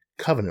hold of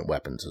Covenant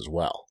weapons as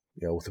well.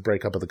 With the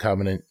breakup of the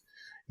Covenant,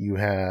 you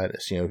had,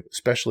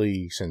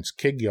 especially since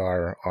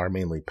Kig-Yar are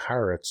mainly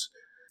pirates,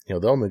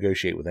 they'll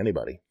negotiate with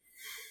anybody.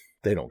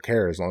 They don't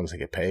care as long as they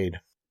get paid.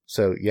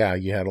 So, yeah,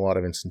 you had a lot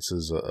of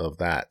instances of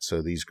that.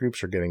 So these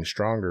groups are getting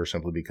stronger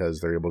simply because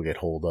they're able to get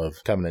hold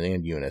of Covenant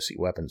and UNSC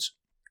weapons.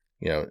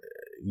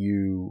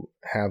 You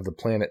have the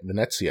planet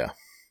Venezia,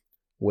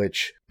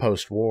 which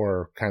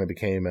post-war kind of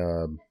became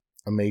a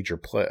major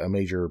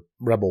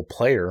rebel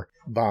player.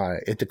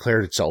 It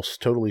declared itself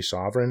totally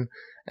sovereign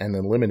and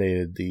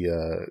eliminated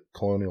the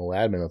colonial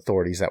admin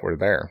authorities that were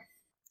there.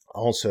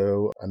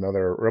 Also,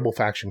 another rebel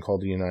faction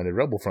called the United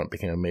Rebel Front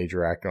became a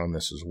major actor on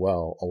this as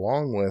well,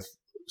 along with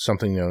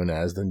something known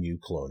as the New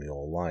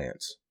Colonial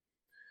Alliance.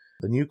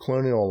 The New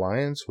Colonial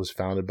Alliance was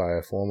founded by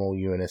a former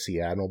UNSC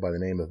admiral by the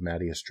name of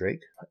Matthias Drake,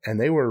 and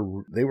they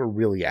were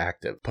really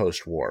active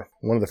post-war.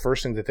 One of the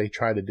first things that they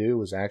tried to do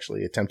was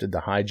actually attempted to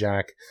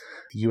hijack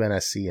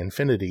UNSC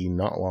Infinity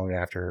not long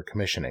after her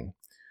commissioning,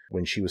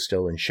 when she was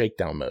still in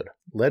shakedown mode.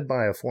 Led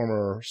by a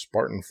former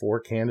Spartan 4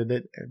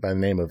 candidate by the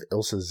name of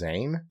Ilsa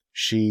Zane,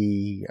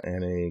 she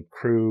and a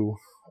crew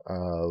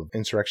of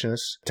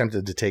insurrectionists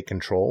attempted to take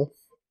control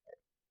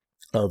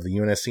of the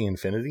UNSC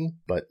Infinity,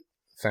 but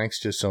thanks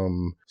to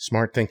some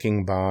smart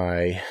thinking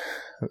by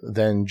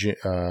then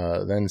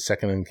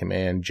second in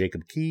command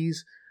Jacob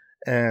Keyes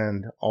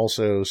and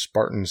also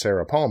Spartan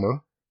Sarah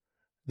Palmer,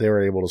 they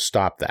were able to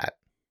stop that.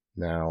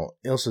 Now,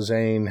 Ilsa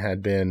Zane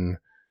had been,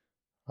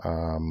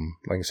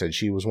 like I said,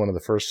 she was one of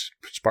the first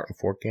Spartan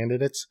 4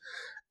 candidates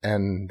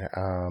and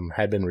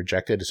had been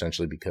rejected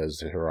essentially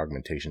because her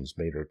augmentations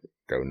made her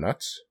go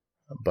nuts.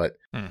 But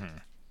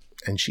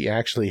and she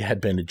actually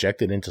had been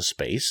ejected into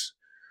space,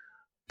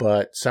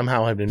 but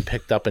somehow had been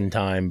picked up in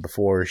time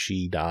before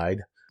she died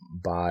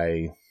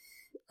by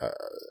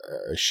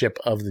a ship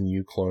of the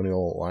New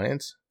Colonial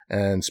Alliance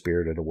and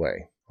spirited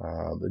away.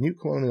 The New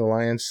Colonial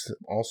Alliance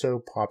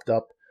also popped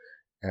up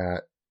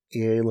at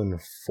Ealin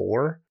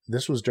 4.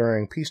 This was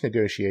during peace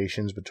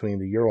negotiations between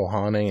the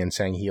Uralhane and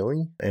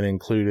Sangheili and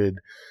included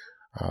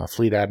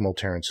Fleet Admiral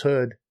Terrence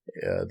Hood,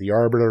 the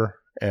Arbiter,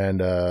 and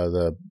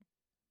the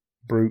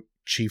brute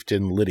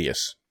chieftain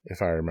Lydius,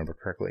 if I remember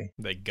correctly.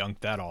 They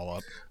gunked that all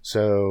up.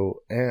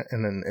 So,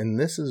 and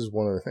this is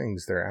one of the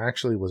things. There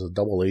actually was a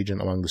double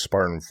agent among the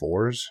Spartan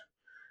 4s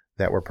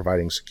that were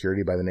providing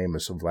security by the name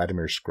of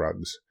Vladimir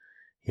Scruggs.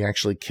 He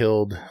actually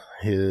killed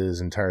his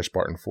entire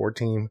Spartan 4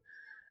 team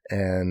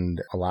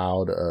and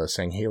allowed a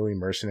Sangheili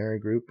mercenary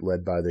group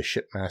led by the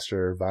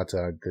shipmaster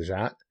Vata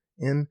Gajat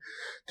in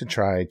to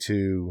try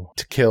to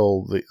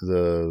kill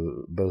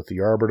both the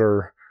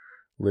Arbiter,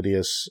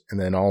 Lydius, and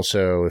then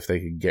also if they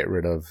could get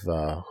rid of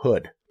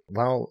Hood.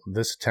 While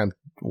this attempt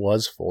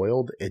was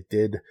foiled, it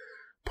did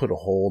put a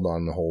hold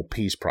on the whole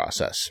peace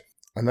process.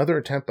 Another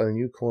attempt by the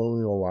New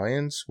Colonial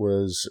Alliance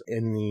was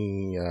in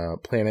the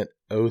planet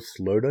Oath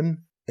Lodon.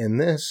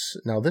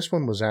 This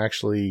one was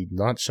actually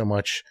not so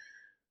much,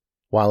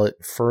 while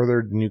it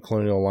furthered the New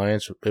Colonial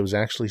Alliance, it was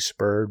actually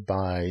spurred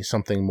by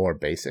something more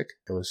basic.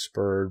 It was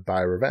spurred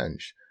by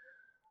revenge.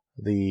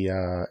 The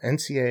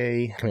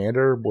NCA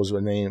commander was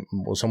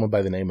someone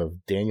by the name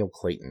of Daniel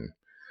Clayton,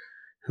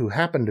 who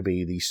happened to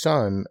be the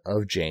son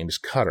of James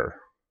Cutter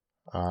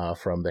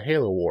from the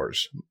Halo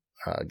Wars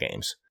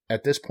games.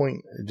 At this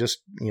point, just,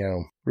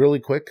 really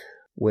quick,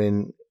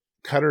 when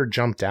Cutter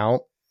jumped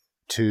out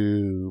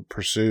to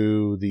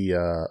pursue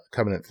the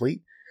Covenant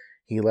fleet,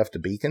 he left a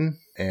beacon,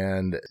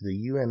 and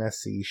the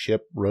UNSC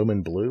ship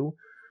Roman Blue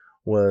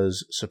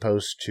was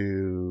supposed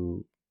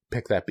to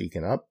pick that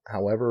beacon up.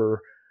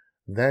 However,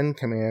 then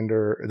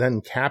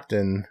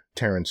Captain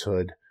Terrence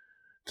Hood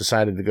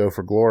decided to go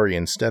for glory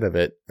instead of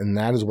it, and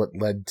that is what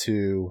led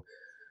to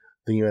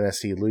the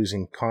UNSC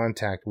losing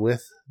contact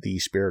with the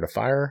Spirit of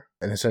Fire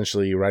and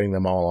essentially writing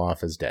them all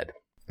off as dead.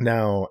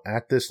 Now,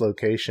 at this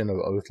location of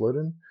Oath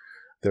Lodon,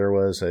 there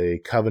was a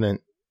Covenant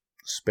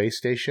space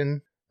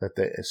station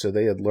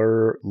they had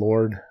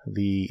lured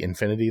the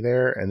Infinity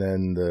there, and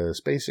then the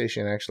space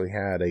station actually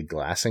had a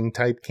glassing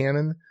type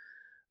cannon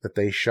that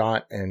they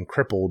shot and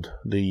crippled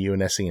the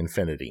UNSC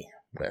Infinity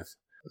with.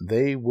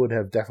 They would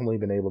have definitely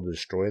been able to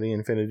destroy the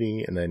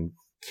Infinity and then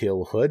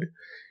kill Hood,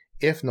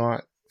 if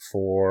not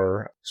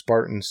for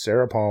Spartan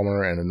Sarah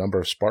Palmer and a number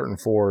of Spartan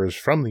 4s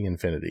from the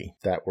Infinity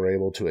that were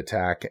able to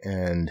attack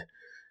and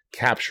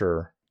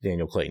capture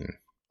Daniel Clayton.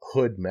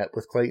 Hood met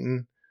with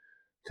Clayton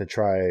to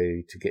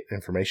try to get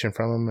information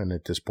from him, and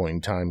at this point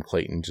in time,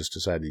 Clayton just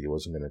decided he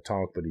wasn't going to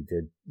talk, but he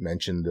did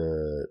mention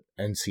the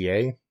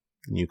NCA,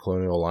 New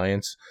Colonial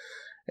Alliance,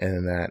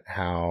 and that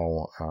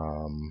how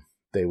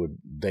they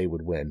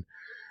would win.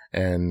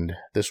 And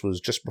this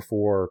was just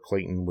before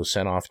Clayton was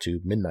sent off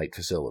to Midnight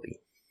Facility,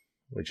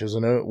 which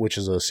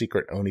is a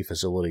secret ONI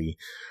facility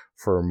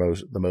for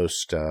the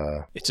most.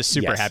 It's a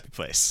super happy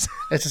place.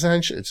 It's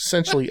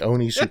essentially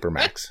ONI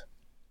Supermax.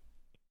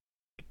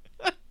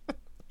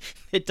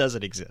 It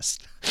doesn't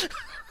exist.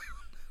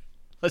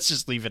 Let's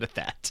just leave it at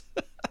that.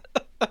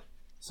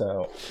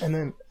 So, and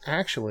then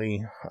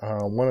actually,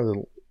 one of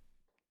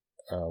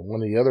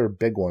the other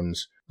big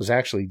ones was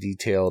actually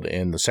detailed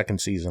in the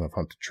second season of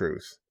Hunt the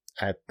Truth.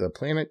 At the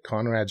planet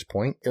Conrad's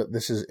Point,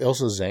 this is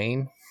Ilsa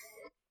Zane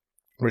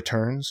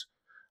returns,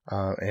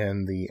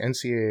 and the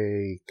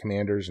NCAA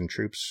commanders and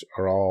troops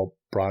are all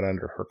brought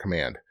under her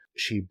command.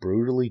 She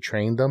brutally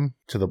trained them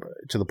to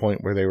the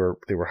point where they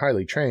were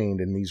highly trained,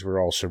 and these were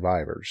all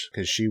survivors,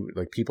 because she,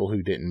 like, people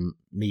who didn't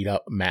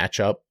match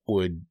up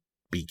would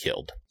be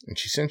killed. And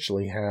she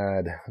essentially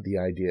had the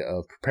idea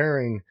of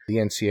preparing the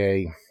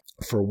NCA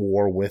for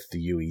war with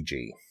the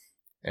UEG.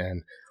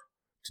 And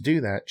to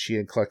do that, she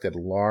had collected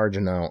a large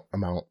amount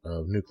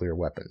of nuclear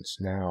weapons.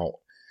 Now,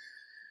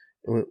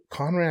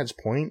 Conrad's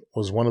Point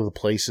was one of the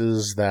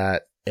places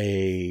that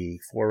a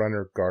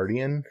Forerunner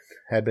Guardian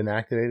had been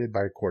activated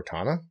by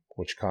Cortana,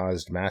 which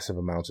caused massive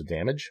amounts of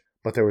damage.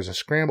 But there was a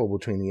scramble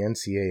between the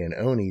NCA and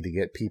ONI to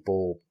get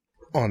people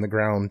on the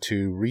ground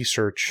to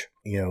research,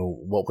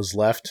 what was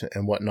left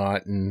and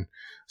whatnot, and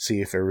see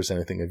if there was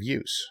anything of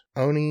use.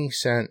 ONI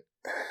sent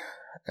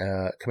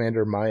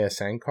Commander Maya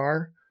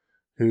Sankar,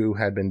 who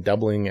had been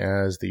doubling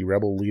as the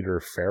rebel leader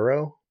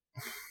Pharaoh,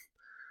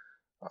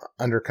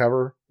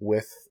 undercover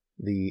with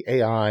the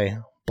AI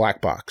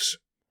Black Box,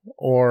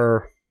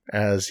 or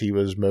as he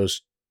was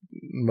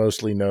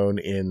mostly known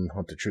in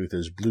Hunt the Truth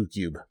as Blue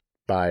Cube,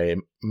 by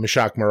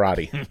Mashak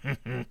Marathi.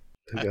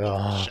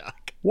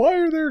 Why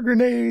are there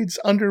grenades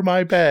under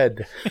my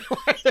bed? Why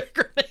are there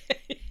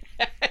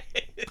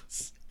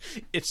grenades?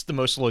 It's the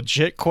most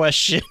legit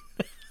question.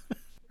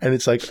 And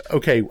it's like,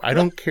 okay, I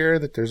don't care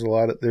that there's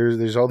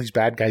there's all these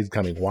bad guys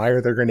coming. Why are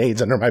there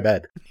grenades under my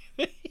bed?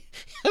 I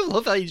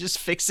love how you just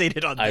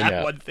fixated on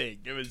that one thing.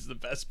 It was the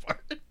best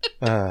part.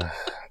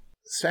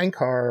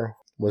 Sankar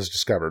was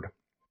discovered,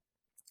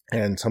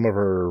 and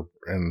her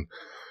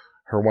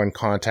one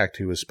contact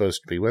who was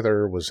supposed to be with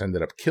her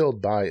ended up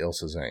killed by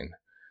Ilsa Zane.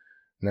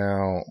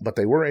 Now, but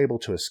they were able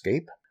to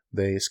escape.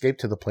 They escaped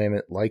to the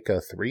planet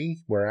Laika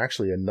 3, where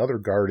actually another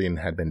Guardian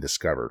had been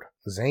discovered.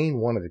 Zane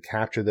wanted to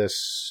capture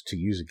this to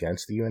use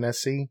against the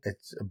UNSC,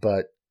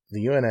 but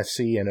the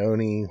UNSC and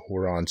ONI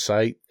were on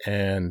site,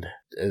 and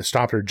it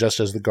stopped her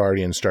just as the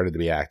Guardian started to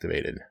be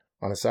activated.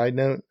 On a side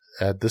note,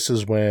 this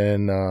is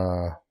when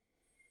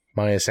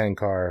Maya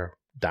Sankar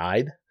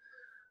died.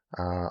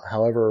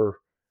 However,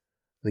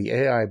 the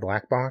AI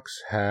Black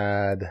Box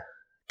had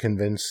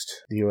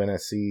convinced the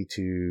UNSC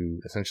to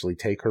essentially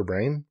take her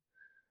brain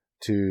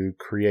to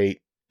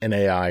create an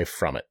AI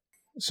from it.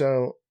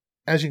 So,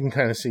 as you can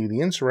kind of see, the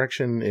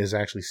insurrection is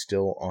actually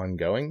still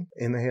ongoing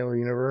in the Halo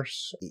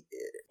universe,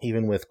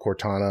 even with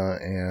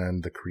Cortana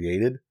and the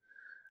Created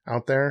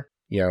out there.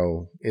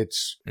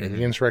 It's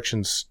the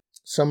insurrections,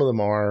 some of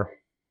them are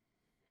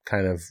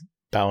kind of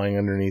bowing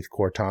underneath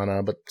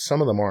Cortana, but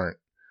some of them aren't,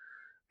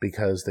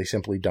 because they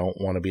simply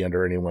don't want to be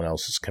under anyone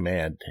else's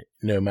command,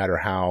 no matter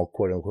how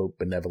quote-unquote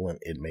benevolent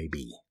it may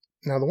be.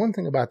 Now, the one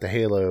thing about the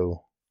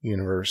Halo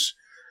universe,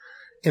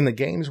 in the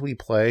games we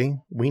play,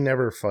 we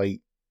never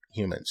fight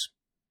humans.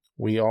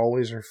 We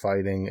always are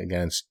fighting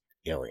against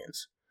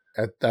aliens.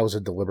 That was a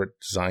deliberate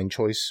design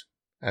choice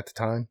at the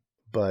time,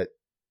 but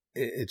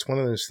it's one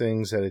of those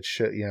things that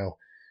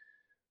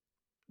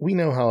we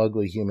know how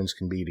ugly humans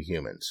can be to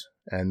humans,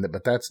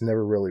 but that's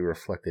never really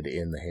reflected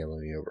in the Halo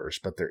universe.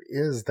 But there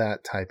is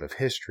that type of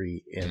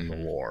history in the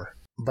lore.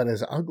 But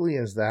as ugly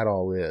as that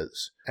all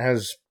is,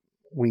 as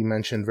we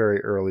mentioned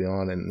very early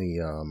on in the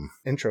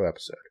intro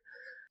episode,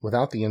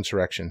 without the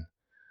insurrection,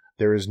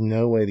 there is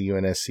no way the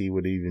UNSC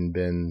would have even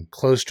been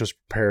close to as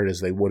prepared as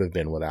they would have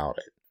been without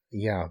it.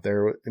 Yeah,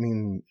 the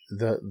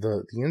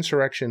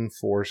insurrection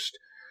forced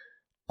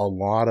a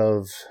lot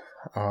of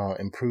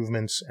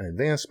improvements and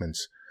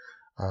advancements,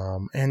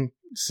 and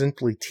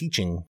simply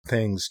teaching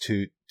things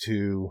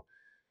to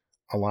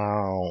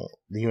allow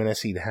the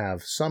UNSC to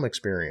have some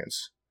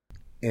experience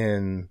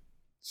in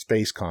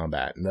space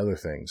combat and other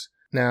things.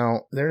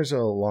 Now, there's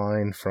a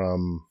line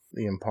from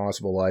The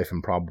Impossible Life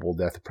and Probable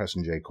Death of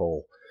Preston J.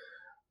 Cole,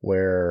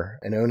 where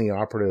an ONI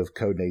operative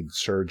codenamed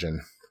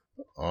Surgeon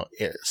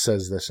it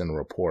says this in a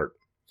report.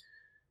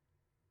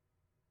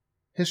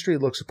 History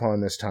looks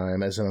upon this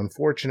time as an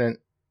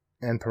unfortunate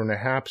and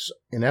perhaps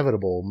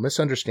inevitable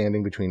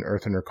misunderstanding between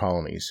Earth and her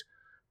colonies.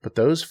 But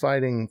those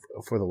fighting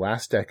for the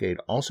last decade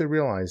also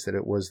realized that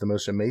it was the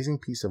most amazing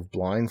piece of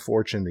blind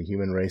fortune the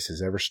human race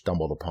has ever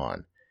stumbled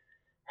upon.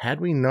 Had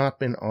we not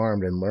been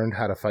armed and learned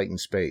how to fight in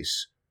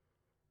space,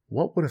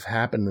 what would have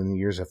happened in the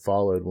years that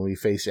followed when we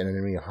faced an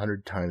enemy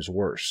 100 times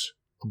worse?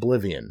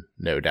 Oblivion,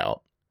 no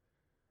doubt.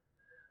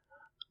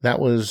 That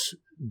was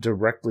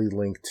directly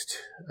linked,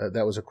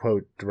 that was a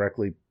quote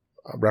directly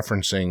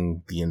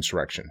referencing the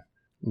insurrection.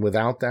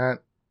 Without that,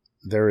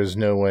 there is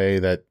no way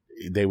that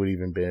they would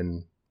even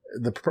been,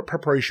 the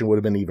preparation would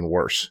have been even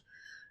worse.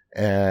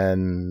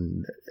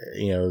 And,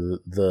 you know,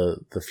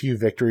 the few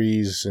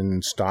victories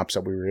and stops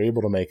that we were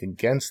able to make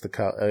against the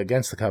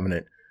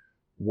Covenant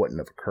wouldn't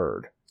have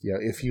occurred. You know,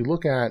 if you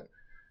look at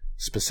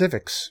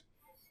specifics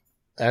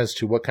as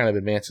to what kind of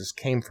advances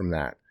came from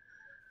that,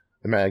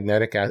 the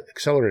magnetic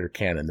accelerator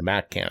cannon, the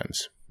MAC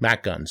cannons,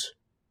 MAC guns,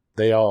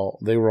 they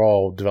were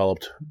all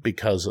developed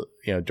because,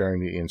 you know,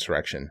 during the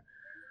insurrection.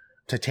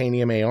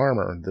 Titanium A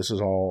armor, this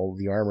is all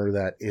the armor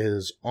that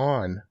is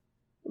on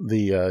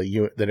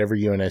the that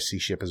every UNSC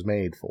ship is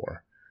made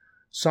for.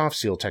 Soft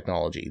seal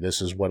technology,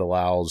 this is what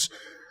allows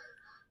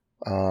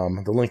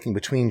the linking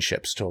between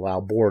ships to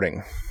allow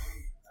boarding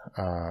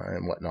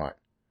and whatnot.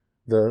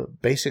 The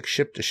basic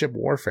ship-to-ship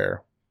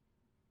warfare,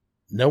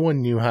 no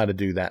one knew how to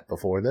do that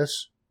before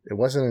this. It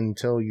wasn't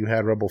until you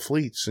had rebel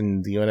fleets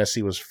and the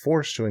UNSC was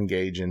forced to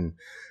engage in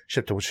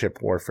ship-to-ship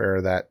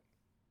warfare that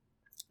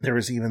there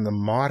was even the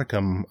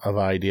modicum of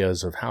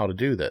ideas of how to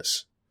do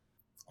this.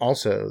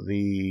 Also,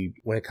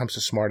 when it comes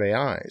to smart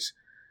AIs,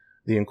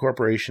 the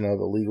incorporation of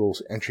illegal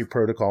entry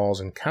protocols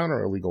and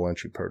counter illegal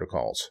entry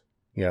protocols,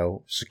 you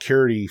know,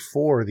 security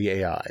for the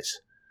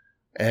AIs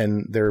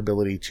and their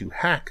ability to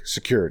hack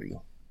security.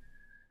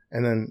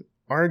 And then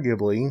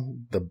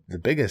arguably the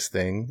biggest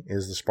thing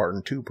is the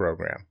Spartan 2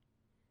 program.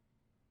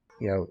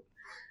 You know,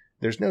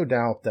 there's no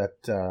doubt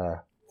that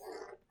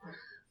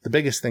the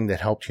biggest thing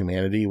that helped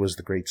humanity was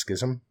the Great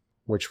Schism,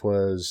 which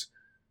was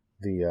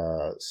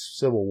the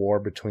civil war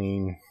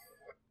between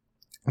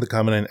the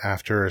Covenant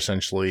after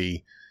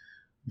essentially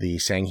the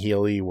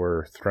Sangheili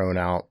were thrown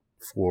out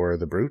for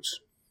the Brutes.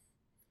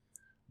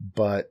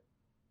 But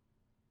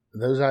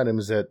those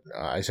items that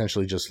I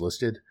essentially just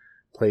listed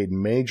played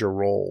major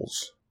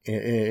roles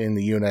in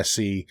the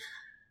UNSC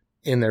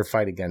in their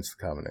fight against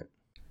the Covenant.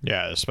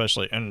 Yeah,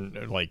 especially,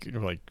 and like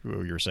what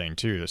you're saying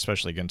too,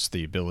 especially against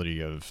the ability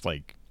of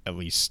like at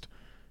least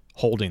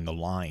holding the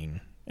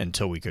line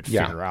until we could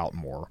figure out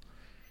more.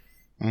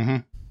 Mm-hmm.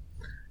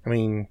 I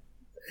mean,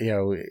 you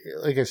know,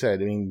 like I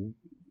said, I mean,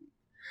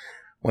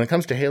 when it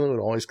comes to Halo, it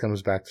always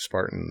comes back to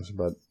Spartans.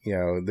 But you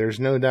know, there's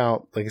no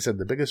doubt. Like I said,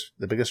 the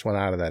biggest one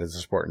out of that is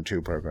the Spartan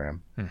 2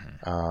 program.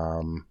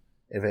 Mm-hmm.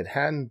 If it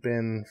hadn't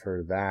been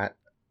for that,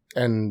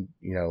 and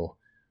you know,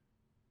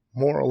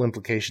 moral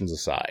implications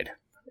aside,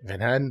 if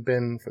it hadn't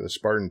been for the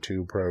Spartan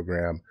 2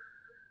 program,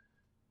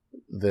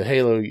 the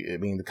Halo, I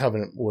mean, the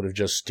Covenant would have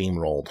just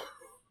steamrolled.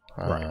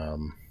 Right.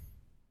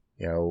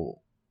 You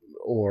know,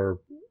 or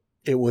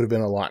it would have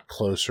been a lot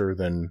closer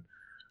than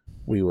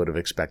we would have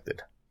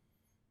expected.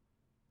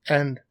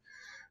 And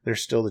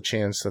there's still the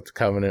chance that the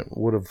Covenant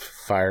would have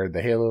fired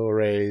the Halo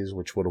arrays,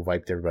 which would have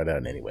wiped everybody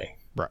out anyway.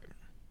 Right.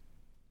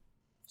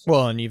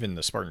 Well, and even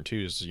the Spartan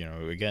 2s, you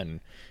know,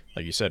 again,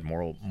 like you said,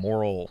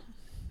 moral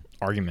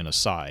argument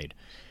aside,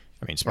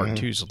 I mean, Spartan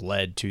 2s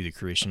led to the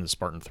creation of the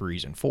Spartan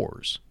 3s and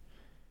 4s.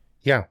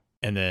 Yeah.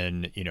 And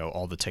then, you know,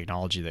 all the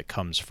technology that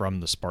comes from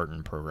the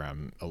Spartan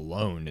program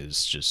alone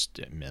is just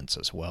immense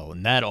as well.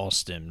 And that all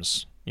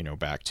stems, you know,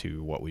 back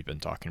to what we've been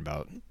talking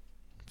about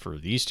for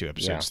these two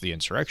episodes, the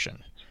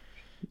insurrection.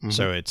 Mm-hmm.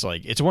 So it's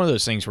like, it's one of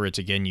those things where it's,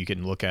 again, you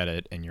can look at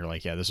it and you're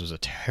like, yeah, this was a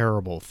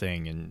terrible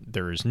thing. And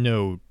there is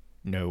no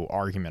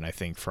argument, I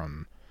think,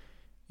 from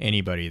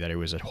anybody that it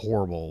was a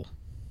horrible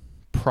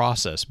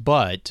process.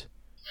 But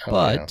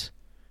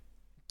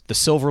the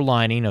silver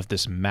lining of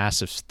this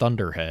massive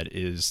thunderhead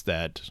is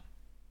that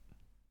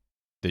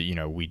you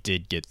know, we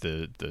did get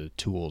the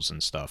tools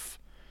and stuff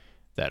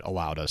that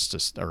allowed us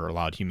to, or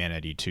allowed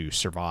humanity to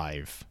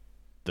survive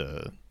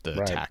the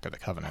attack of the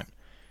Covenant.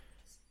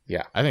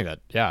 Yeah. I think that,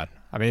 yeah.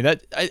 I mean,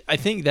 that, I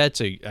think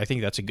that's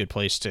a good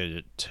place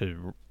to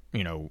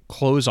you know,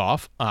 close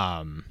off.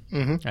 I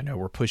know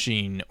we're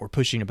pushing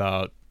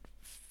about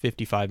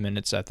 55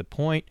 minutes at the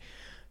point.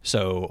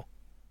 So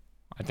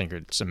I think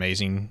it's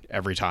amazing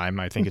every time.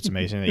 I think it's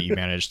amazing that you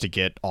managed to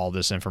get all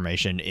this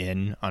information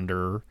in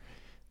under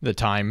the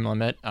time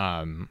limit.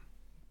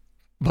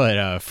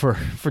 But for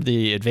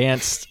the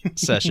advanced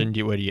session,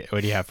 what do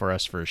you have for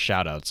us for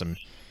shout outs?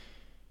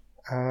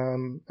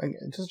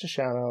 Just a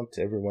shout out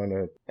to everyone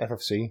at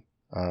FFC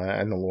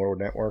and the Lore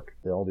Network.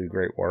 They all do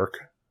great work.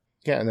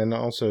 Yeah, and then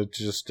also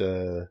just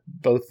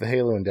both the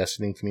Halo and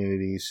Destiny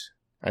communities.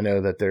 I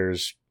know that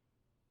there's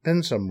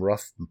been some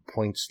rough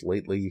points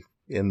lately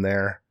in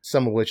there,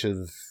 some of which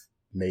have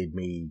made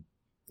me,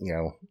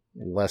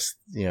 less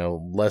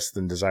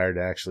than desired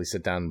to actually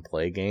sit down and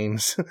play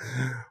games.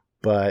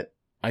 But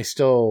I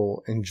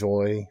still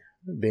enjoy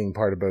being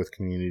part of both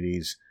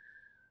communities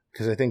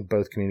because I think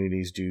both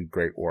communities do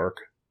great work.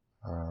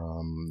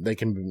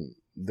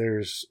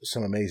 There's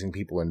some amazing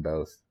people in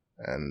both.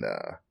 And,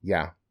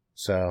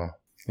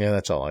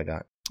 that's all I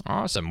got.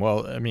 Awesome.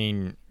 Well,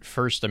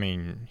 first,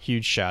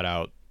 huge shout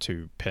out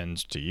to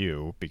Pins to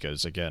you,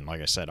 because again,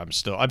 like I said, I'm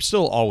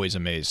still always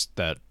amazed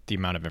that the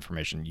amount of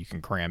information you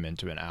can cram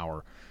into an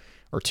hour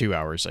or 2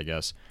 hours, I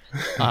guess.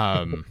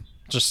 About an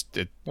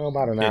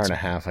hour and a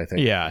half, I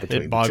think. Yeah,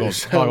 it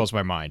boggles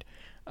my mind.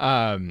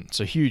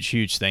 So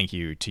huge thank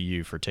you to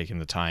you for taking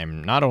the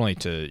time, not only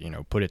to,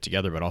 put it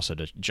together, but also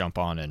to jump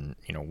on and,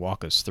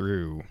 walk us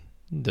through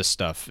this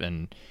stuff.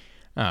 And,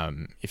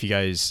 if you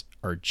guys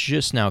are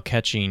just now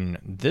catching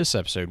this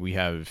episode, we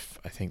have,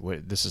 I think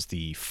this is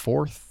the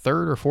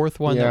third or fourth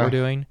one that we're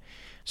doing.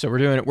 So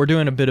we're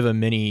doing a bit of a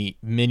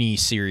mini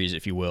series,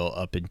 if you will,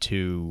 up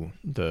into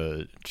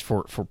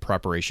for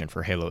preparation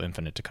for Halo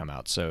Infinite to come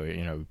out. So,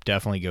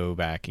 definitely go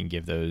back and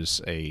give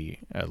those a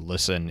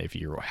listen if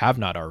you have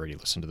not already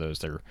listened to those.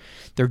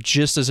 They're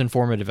just as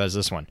informative as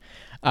this one.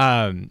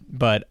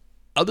 But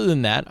other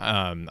than that,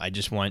 I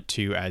just want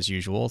to, as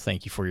usual,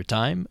 thank you for your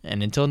time.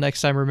 And until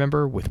next time,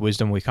 remember, with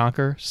wisdom we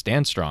conquer,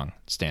 stand strong,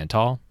 stand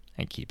tall,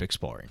 and keep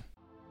exploring.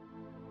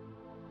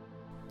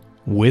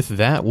 With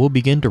that, we'll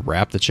begin to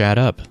wrap the chat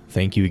up.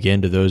 Thank you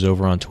again to those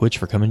over on Twitch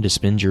for coming to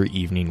spend your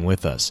evening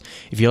with us.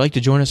 If you'd like to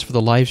join us for the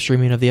live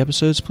streaming of the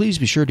episodes, please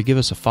be sure to give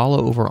us a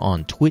follow over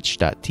on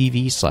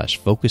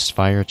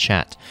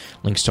twitch.tv/FocusedFireChat.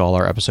 Links to all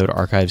our episode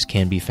archives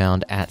can be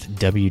found at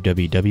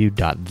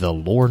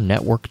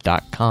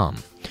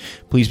www.thelorenetwork.com.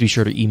 Please be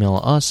sure to email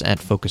us at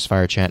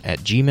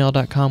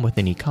focusfirechat@gmail.com with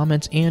any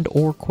comments and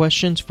or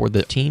questions for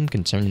the team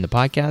concerning the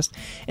podcast,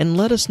 and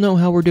let us know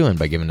how we're doing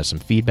by giving us some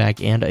feedback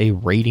and a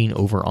rating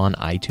over on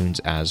iTunes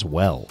as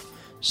well.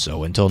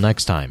 So until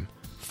next time,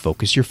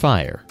 focus your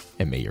fire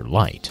and may your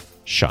light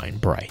shine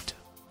bright.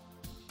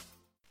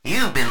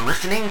 You've been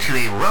listening to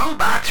a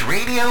Robots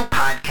Radio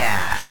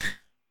podcast.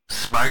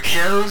 Smart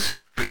shows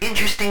for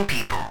interesting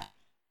people.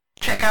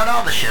 Check out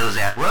all the shows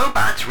at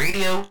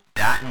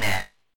robotsradio.net.